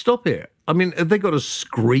stop it? I mean, have they got a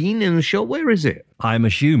screen in the shop? Where is it? I'm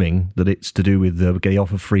assuming that it's to do with they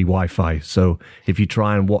offer free Wi-Fi. So if you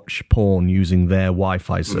try and watch porn using their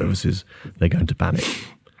Wi-Fi services, they're going to ban it.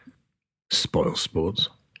 Spoil sports.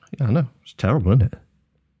 Yeah, I know. It's terrible, isn't it?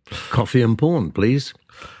 Coffee and porn, please.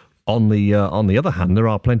 On the other hand, there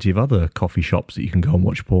are plenty of other coffee shops that you can go and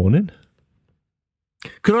watch porn in.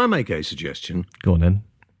 Could I make a suggestion? Go on then.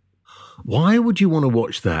 Why would you want to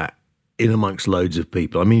watch that in amongst loads of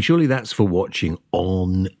people? I mean, surely that's for watching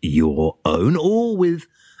on your own or with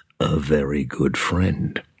a very good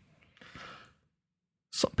friend.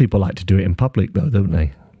 Some people like to do it in public, though, don't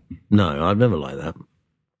they? No, I've never liked that.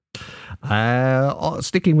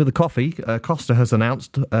 Sticking with the coffee, Costa has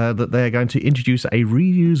announced that they're going to introduce a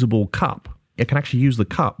reusable cup. You can actually use the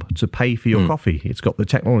cup to pay for your coffee. It's got the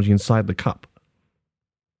technology inside the cup.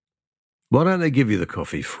 Why don't they give you the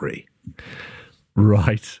coffee free?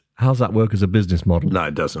 Right. How's that work as a business model? No,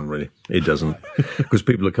 it doesn't really. It doesn't. Because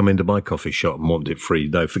people are coming to my coffee shop and want it free.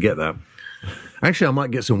 No, forget that. Actually, I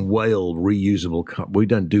might get some whale reusable cup. We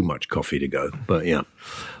don't do much coffee to go, but yeah.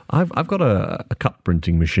 I've got a cup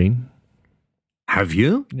printing machine. Have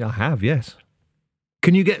you? Yeah, I have, yes.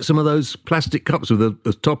 Can you get some of those plastic cups with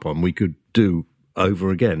a top on we could do over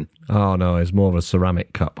again? Oh, no, it's more of a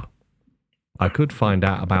ceramic cup. I could find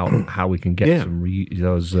out about how we can get some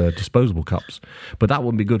those disposable cups, but that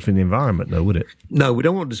wouldn't be good for the environment, though, would it? No, we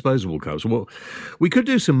don't want disposable cups. Well, we could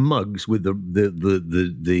do some mugs with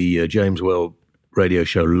the James Well Radio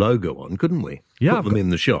Show logo on, couldn't we? Yeah, put them in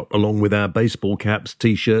the shop along with our baseball caps,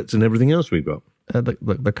 T-shirts, and everything else we've got.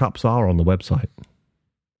 The cups are on the website.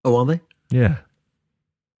 Oh, are they? Yeah.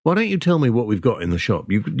 Why don't you tell me what we've got in the shop?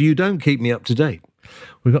 You don't keep me up to date.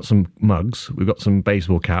 We've got some mugs, we've got some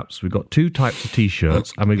baseball caps, we've got 2 types of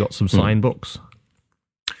T-shirts, and we've got some signed books.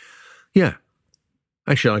 Yeah.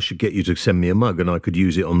 Actually, I should get you to send me a mug and I could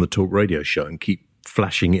use it on the Talk Radio Show and keep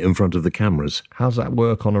flashing it in front of the cameras. How's that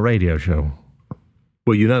work on a radio show?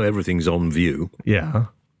 Well, everything's on view. Yeah.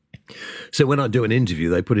 So when I do an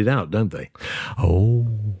interview, they put it out, don't they?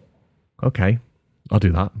 Oh, okay. I'll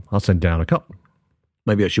do that. I'll send down a cup.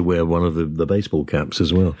 Maybe I should wear one of the baseball caps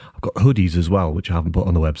as well. I've got hoodies as well, which I haven't put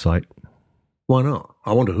on the website. Why not?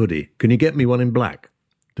 I want a hoodie. Can you get me one in black?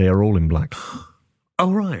 They are all in black.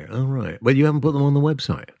 Oh, right. Well, you haven't put them on the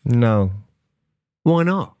website? No. Why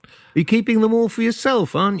not? You're keeping them all for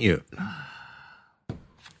yourself, aren't you?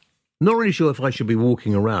 Not really sure if I should be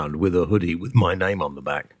walking around with a hoodie with my name on the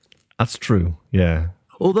back. That's true, yeah.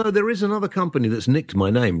 Although there is another company that's nicked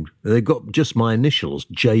my name. They've got just my initials,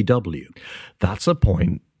 JW. That's a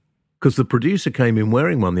point. Because the producer came in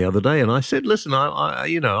wearing one the other day, and I said, listen,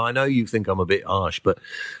 I know you think I'm a bit harsh, but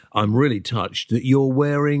I'm really touched that you're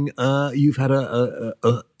wearing, you've had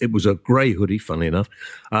it was a grey hoodie, funnily enough,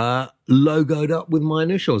 logoed up with my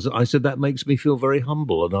initials. I said, that makes me feel very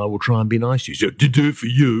humble, and I will try and be nice to you. He said, to do it for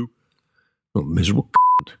you. Oh, miserable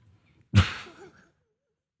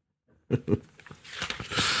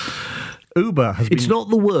Uber has been... It's not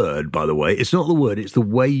the word, by the way. It's not the word. It's the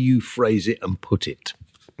way you phrase it and put it.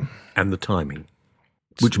 And the timing,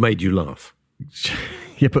 which made you laugh.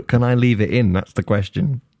 Yeah, but can I leave it in? That's the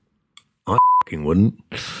question. I fucking wouldn't.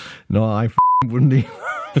 No, I wouldn't either.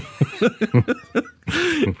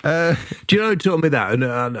 Do you know who told me that?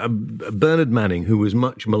 Bernard Manning, who was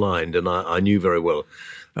much maligned, and I knew very well.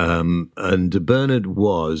 And Bernard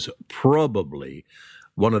was probably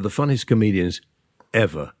one of the funniest comedians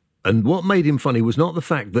ever. And what made him funny was not the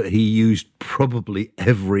fact that he used probably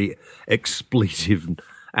every expletive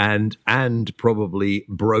and probably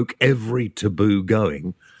broke every taboo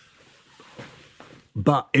going,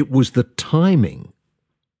 but it was the timing.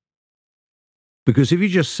 Because if you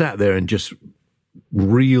just sat there and just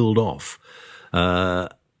reeled off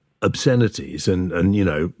obscenities and you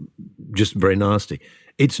know, just very nasty,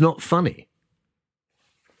 it's not funny.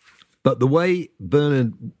 But the way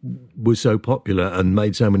Bernard was so popular and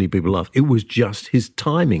made so many people laugh, it was just his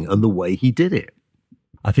timing and the way he did it.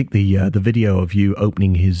 I think the video of you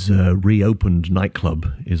opening his reopened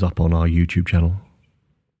nightclub is up on our YouTube channel.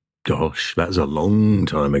 Gosh, that's a long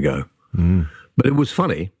time ago. But it was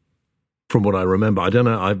funny, from what I remember. I don't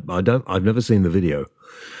know. I've never seen the video,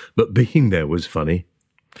 but being there was funny.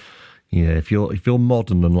 Yeah, if you're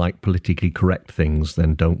modern and like politically correct things,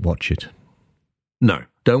 then don't watch it. No,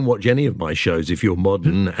 don't watch any of my shows if you're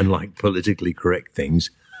modern and like politically correct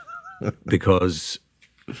things, because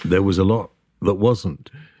there was a lot that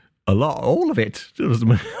wasn't. A lot, all of it. There was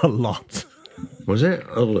a lot. Was it?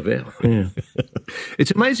 All of it? Yeah.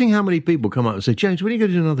 It's amazing how many people come up and say, James, when are you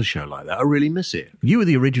going to do another show like that? I really miss it. You were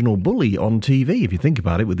the original bully on TV, if you think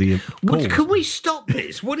about it, with the calls. Can we stop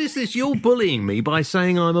this? What is this? You're bullying me by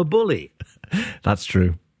saying I'm a bully. That's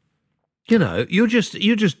true. You know, you're just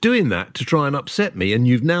doing that to try and upset me, and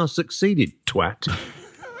you've now succeeded, twat.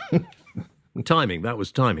 Timing. That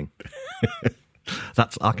was timing.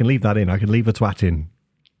 I can leave that in. I can leave a twat in.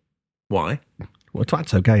 Why? Well,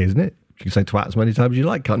 twat's okay, isn't it? You can say twat as many times as you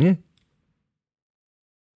like, can't you?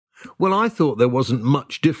 Well, I thought there wasn't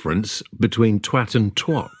much difference between twat and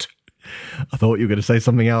twat. I thought you were going to say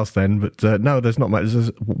something else then, but no, there's not much.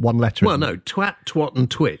 There's one letter. Well, no, twat, twat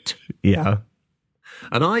and twit. Yeah.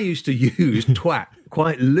 And I used to use twat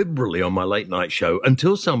quite liberally on my late night show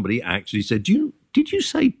until somebody actually said, did you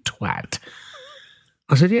say twat?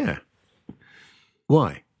 I said, yeah.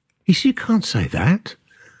 Why? He said, you can't say that.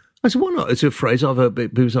 I said, why not? It's a phrase I've heard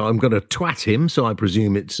people say, I'm going to twat him, so I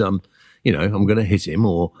presume it's, I'm going to hit him,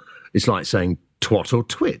 or it's like saying twat or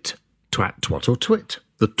twit. Twat, twat or twit.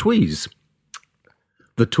 The tweeze.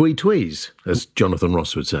 The twee-tweeze, as Jonathan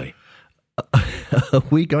Ross would say. Are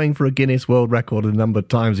we going for a Guinness World Record in the number of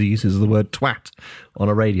times he uses the word twat on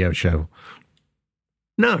a radio show?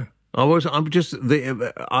 No, I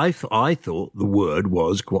thought the word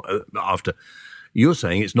was after. You're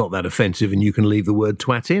saying it's not that offensive and you can leave the word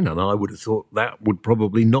twat in, and I would have thought that would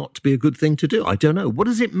probably not be a good thing to do. I don't know. What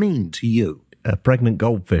does it mean to you? A pregnant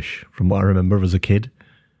goldfish, from what I remember as a kid.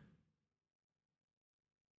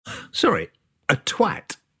 Sorry, a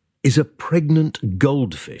twat is a pregnant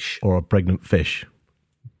goldfish. Or a pregnant fish.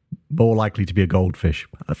 More likely to be a goldfish.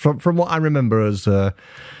 From what I remember as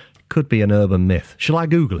could be an urban myth. Shall I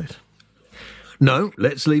Google it? No,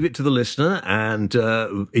 let's leave it to the listener, and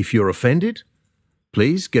if you're offended,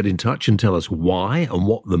 please get in touch and tell us why and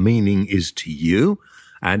what the meaning is to you.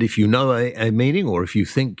 And if you know a meaning, or if you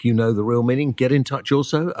think you know the real meaning, get in touch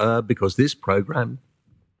also, because this program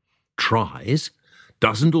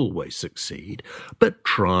doesn't always succeed, but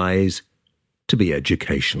tries to be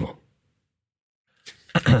educational.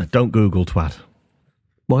 Don't Google twat.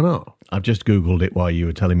 Why not? I've just Googled it while you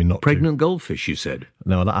were telling me not Pregnant goldfish, you said?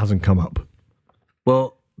 No, that hasn't come up.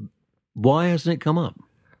 Well, why hasn't it come up?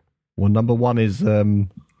 Well, number one is a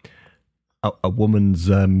woman's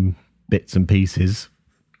bits and pieces.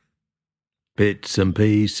 Bits and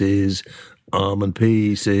pieces, arm and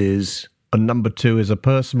pieces. And number two is a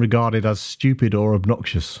person regarded as stupid or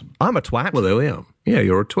obnoxious. I'm a twat. Well, there we are. Yeah,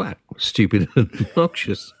 you're a twat. Stupid and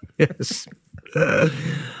obnoxious. Yes.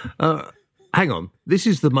 Hang on. This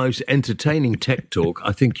is the most entertaining tech talk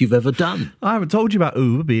I think you've ever done. I haven't told you about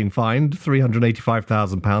Uber being fined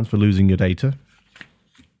 £385,000 for losing your data.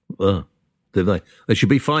 They should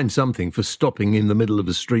be fined something for stopping in the middle of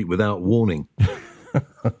a street without warning.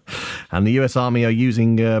 And the US Army are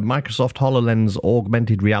using Microsoft HoloLens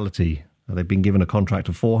augmented reality. They've been given a contract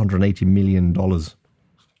of $480 million.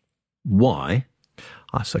 Why?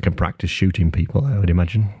 So I can practice shooting people, I would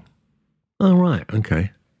imagine. Oh, right.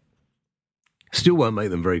 Okay. Still won't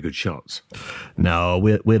make them very good shots. No,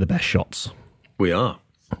 we're the best shots. We are.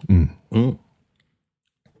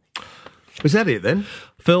 Is that it then?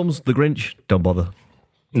 Films, The Grinch, don't bother.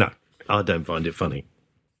 No, I don't find it funny.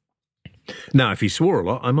 Now, if he swore a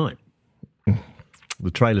lot, I might.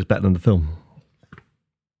 The trailer's better than the film.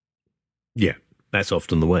 Yeah, that's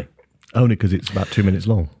often the way. Only because it's about 2 minutes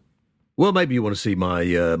long. Well, maybe you want to see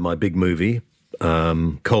my big movie,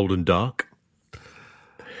 Cold and Dark,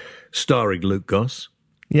 starring Luke Goss.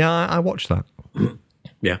 Yeah, I watched that.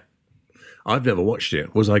 Yeah. I've never watched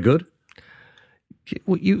it. Was I good?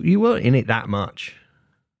 You weren't in it that much.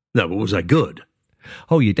 No, but was I good?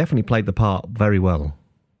 Oh, you definitely played the part very well.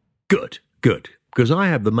 Good. Because I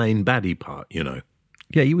have the main baddie part, you know.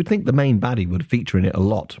 Yeah, you would think the main baddie would feature in it a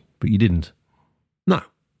lot, but you didn't. No.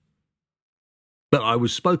 But I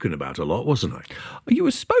was spoken about a lot, wasn't I? You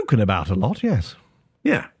were spoken about a lot, yes.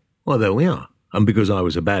 Yeah. Well, there we are. And because I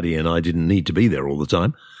was a baddie and I didn't need to be there all the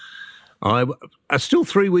time, I still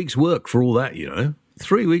 3 weeks' work for all that, you know.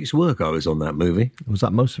 3 weeks' work I was on that movie. Was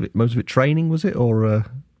that most of it training, was it? Or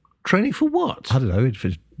training for what? I don't know,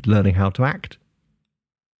 for learning how to act.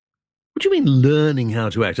 What do you mean learning how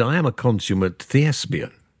to act? I am a consummate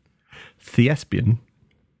thespian. Thespian?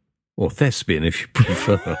 Or thespian, if you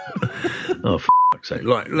prefer. Oh, for fuck's sake.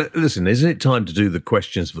 Right, listen, isn't it time to do the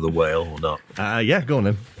questions for the whale or not? Yeah, go on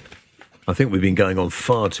then. I think we've been going on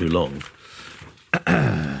far too long.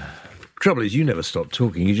 Trouble is, you never stop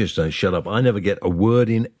talking. You just don't shut up. I never get a word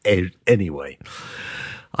in anyway.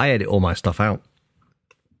 I edit all my stuff out.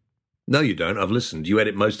 No, you don't. I've listened. You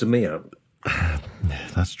edit most of me out.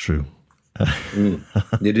 That's true.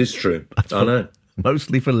 It is true. I know.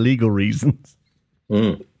 Mostly for legal reasons.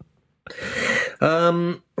 Right,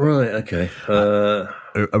 okay. Are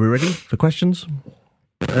we ready for questions?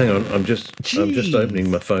 Hang on, I'm just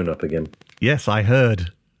opening my phone up again. Yes, I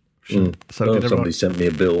heard. So somebody sent me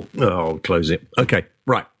a bill. Oh, I'll close it. Okay,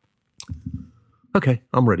 right. Okay,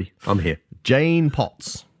 I'm ready. I'm here. Jane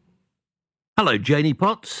Potts. Hello, Janie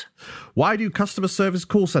Potts. Why do customer service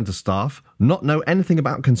call centre staff not know anything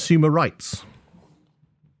about consumer rights?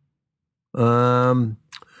 Probably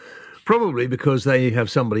because they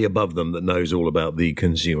have somebody above them that knows all about the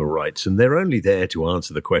consumer rights, and they're only there to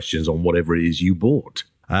answer the questions on whatever it is you bought.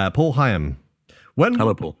 Paul Hyam.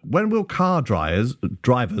 Hello, Paul. When will car drivers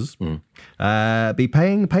be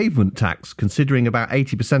paying pavement tax, considering about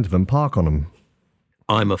 80% of them park on them?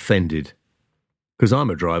 I'm offended, because I'm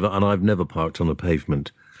a driver and I've never parked on a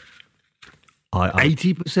pavement.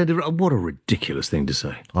 80% of it? What a ridiculous thing to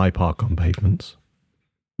say. I park on pavements.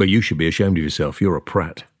 But you should be ashamed of yourself. You're a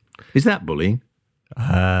prat. Is that bullying?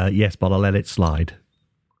 Yes, but I'll let it slide.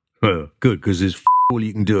 Oh, good, because there's all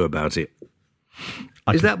you can do about it.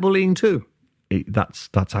 Is that bullying too? That's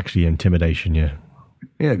actually intimidation, yeah.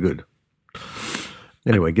 Yeah, good.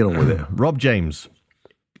 Anyway, get on with it. Rob James.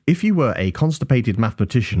 If you were a constipated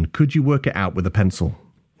mathematician, could you work it out with a pencil?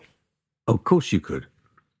 Oh, of course you could.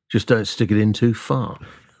 Just don't stick it in too far.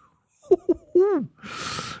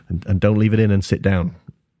 and don't leave it in and sit down.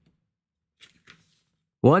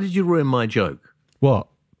 Why did you ruin my joke? What?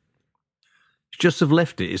 Just have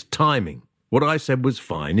left it. It's timing. What I said was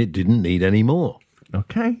fine. It didn't need any more.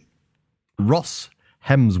 Okay. Ross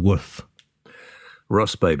Hemsworth.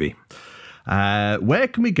 Ross, baby. Where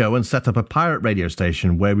can we go and set up a pirate radio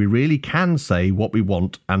station where we really can say what we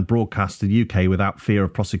want and broadcast to the UK without fear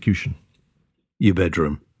of prosecution? Your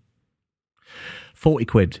bedroom. 40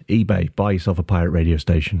 quid, eBay, buy yourself a pirate radio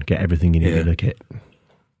station, get everything you need in the kit.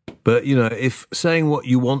 But, you know, if saying what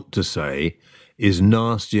you want to say is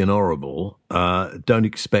nasty and horrible, don't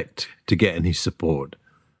expect to get any support.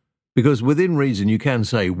 Because within reason, you can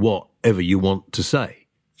say whatever you want to say.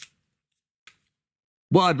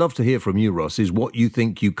 What I'd love to hear from you, Ross, is what you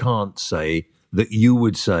think you can't say that you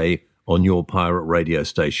would say on your pirate radio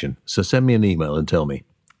station. So send me an email and tell me.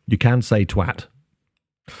 You can say twat.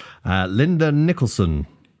 Linda Nicholson.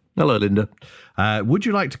 Hello, Linda. Would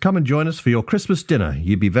you like to come and join us for your Christmas dinner?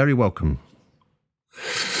 You'd be very welcome.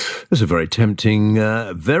 That's a very tempting,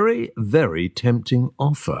 very, very tempting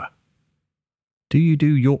offer. Do you do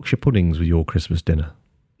Yorkshire puddings with your Christmas dinner?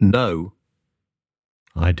 No.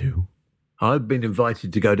 I do. I've been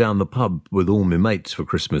invited to go down the pub with all my mates for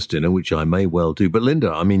Christmas dinner, which I may well do. But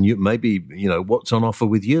Linda, I mean, what's on offer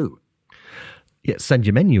with you? Yeah, send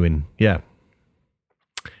your menu in, yeah.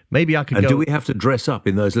 Maybe I could go... go... do we have to dress up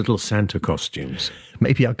in those little Santa costumes?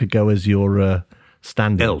 Maybe I could go as your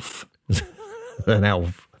stand-in. Elf. An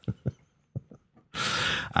elf.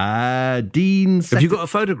 Dean... Have you got a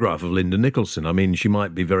photograph of Linda Nicholson? I mean, she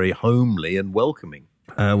might be very homely and welcoming.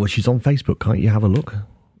 Well, she's on Facebook. Can't you have a look?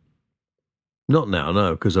 Not now,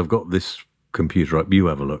 no, because I've got this computer up. You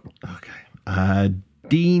have a look. Okay.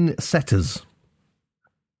 Dean Setters.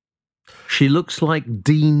 She looks like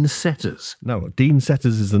Dean Setters. No, Dean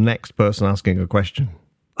Setters is the next person asking a question.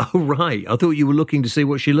 Oh, right. I thought you were looking to see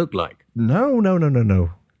what she looked like. No.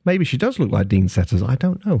 Maybe she does look like Dean Setters. I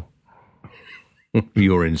don't know.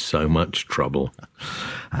 You're in so much trouble.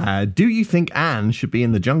 Do you think Anne should be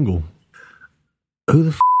in the jungle? Who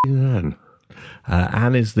the is Anne?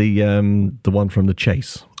 Anne is the one from The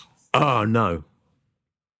Chase. Oh, no.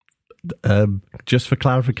 Just for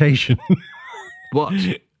clarification, What?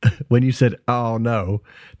 when you said, oh, no,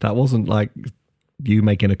 that wasn't like you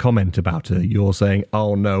making a comment about her. You're saying,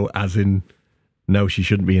 oh, no, as in, no, she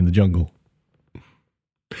shouldn't be in the jungle.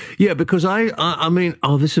 Yeah, because I mean,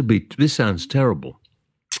 this sounds terrible.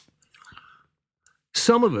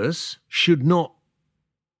 Some of us should not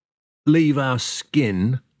leave our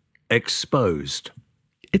skin exposed.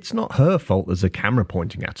 It's not her fault there's a camera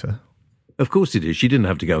pointing at her. Of course it is. She didn't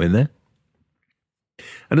have to go in there.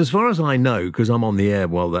 And as far as I know, because I'm on the air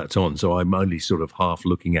while that's on, so I'm only sort of half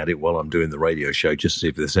looking at it while I'm doing the radio show, just to see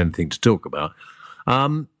if there's anything to talk about.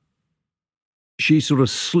 She sort of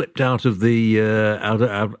slipped out of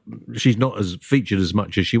the she's not as featured as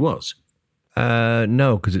much as she was.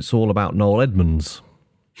 No, because it's all about Noel Edmonds.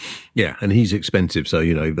 Yeah, and he's expensive, so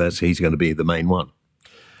he's going to be the main one.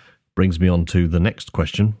 Brings me on to the next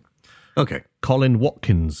question. Okay, Colin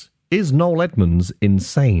Watkins. Is Noel Edmonds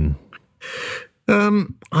insane?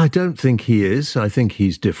 I don't think he is. I think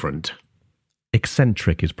he's different.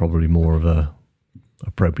 Eccentric is probably more of a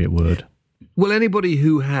appropriate word. Well, anybody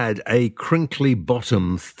who had a crinkly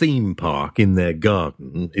bottom theme park in their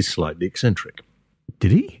garden is slightly eccentric.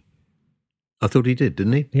 Did he? I thought he did,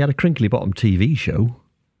 didn't he? He had a crinkly bottom TV show.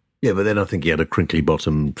 Yeah, but then I think he had a crinkly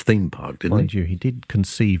bottom theme park, didn't Mind you, he did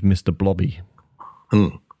conceive Mr. Blobby.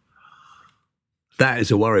 That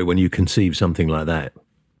is a worry when you conceive something like that.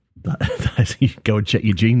 You go and check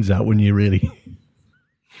your genes out when you really...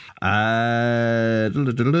 And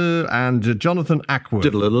Jonathan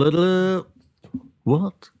Ackworth.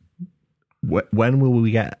 What? When will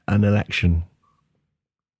we get an election?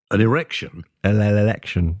 An erection? An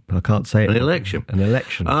election. I can't say it. An election. An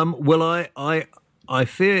election. Well, I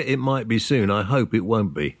fear it might be soon. I hope it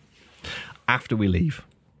won't be. After we leave.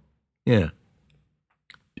 Yeah.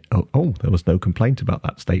 Oh, there was no complaint about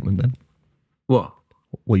that statement then. What?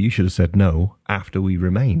 Well, you should have said no, after we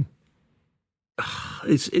remain.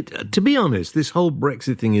 To be honest, this whole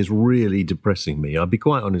Brexit thing is really depressing me. I'll be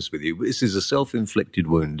quite honest with you. This is a self-inflicted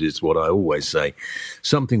wound, is what I always say.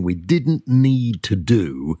 Something we didn't need to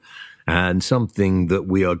do, and something that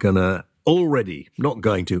we are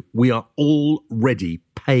we are already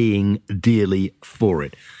paying dearly for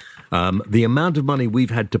it. The amount of money we've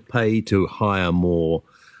had to pay to hire more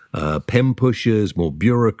pen pushers, more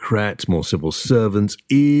bureaucrats, more civil servants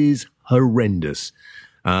is horrendous.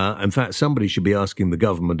 In fact, somebody should be asking the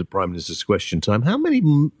government at Prime Minister's Question Time, how many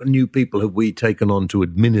new people have we taken on to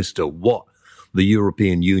administer what the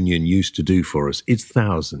European Union used to do for us? It's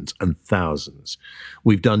thousands and thousands.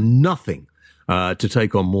 We've done nothing to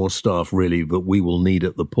take on more staff, really, that we will need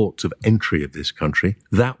at the ports of entry of this country.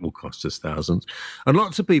 That will cost us thousands. And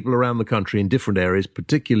lots of people around the country in different areas,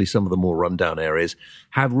 particularly some of the more rundown areas,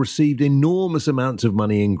 have received enormous amounts of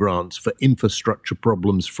money in grants for infrastructure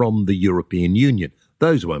problems from the European Union.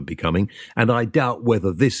 Those won't be coming, and I doubt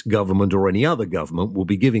whether this government or any other government will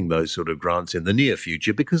be giving those sort of grants in the near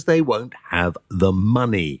future because they won't have the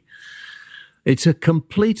money. It's a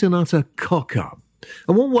complete and utter cock-up.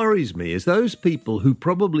 And what worries me is those people who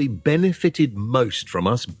probably benefited most from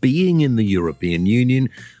us being in the European Union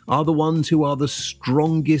are the ones who are the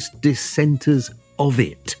strongest dissenters of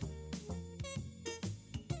it.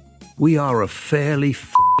 We are a fairly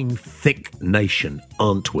thick nation,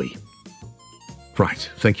 aren't we? Right,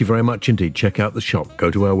 thank you very much indeed. Check out the shop.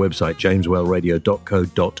 Go to our website,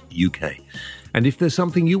 jameswellradio.co.uk. And if there's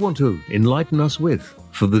something you want to enlighten us with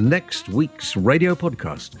for the next week's radio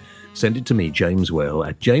podcast, send it to me, James Well,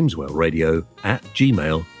 at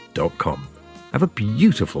jameswellradio@gmail.com. Have a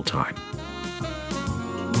beautiful time.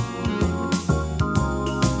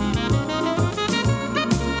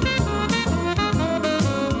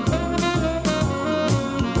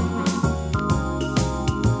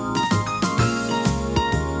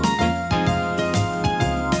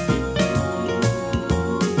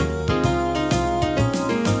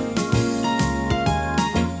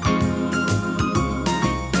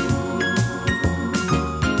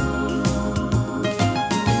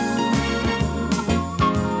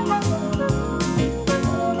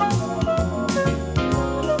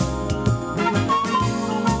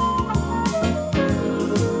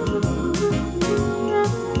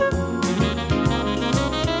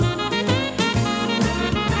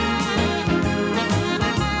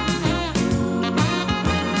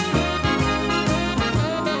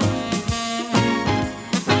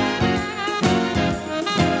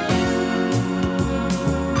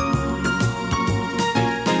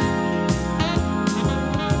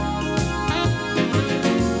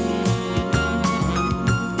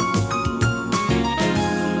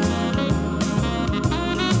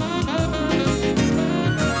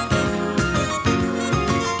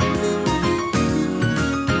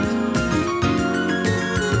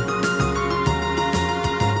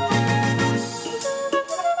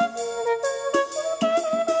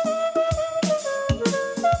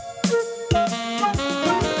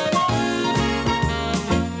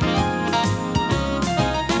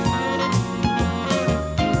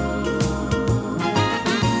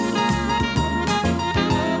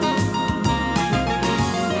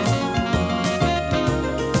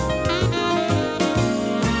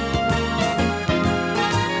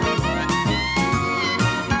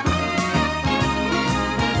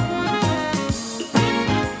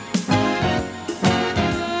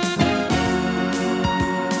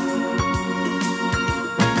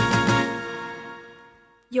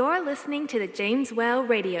 You're listening to the James Whale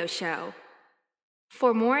Radio Show.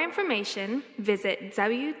 For more information, visit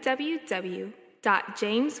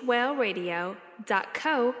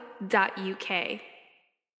www.jameswhaleradio.co.uk.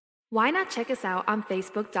 Why not check us out on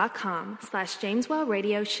Facebook.com/James Whale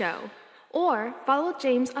Radio Show, or follow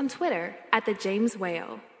James on Twitter @The James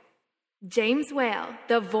Whale. James Whale,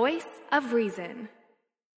 the voice of reason.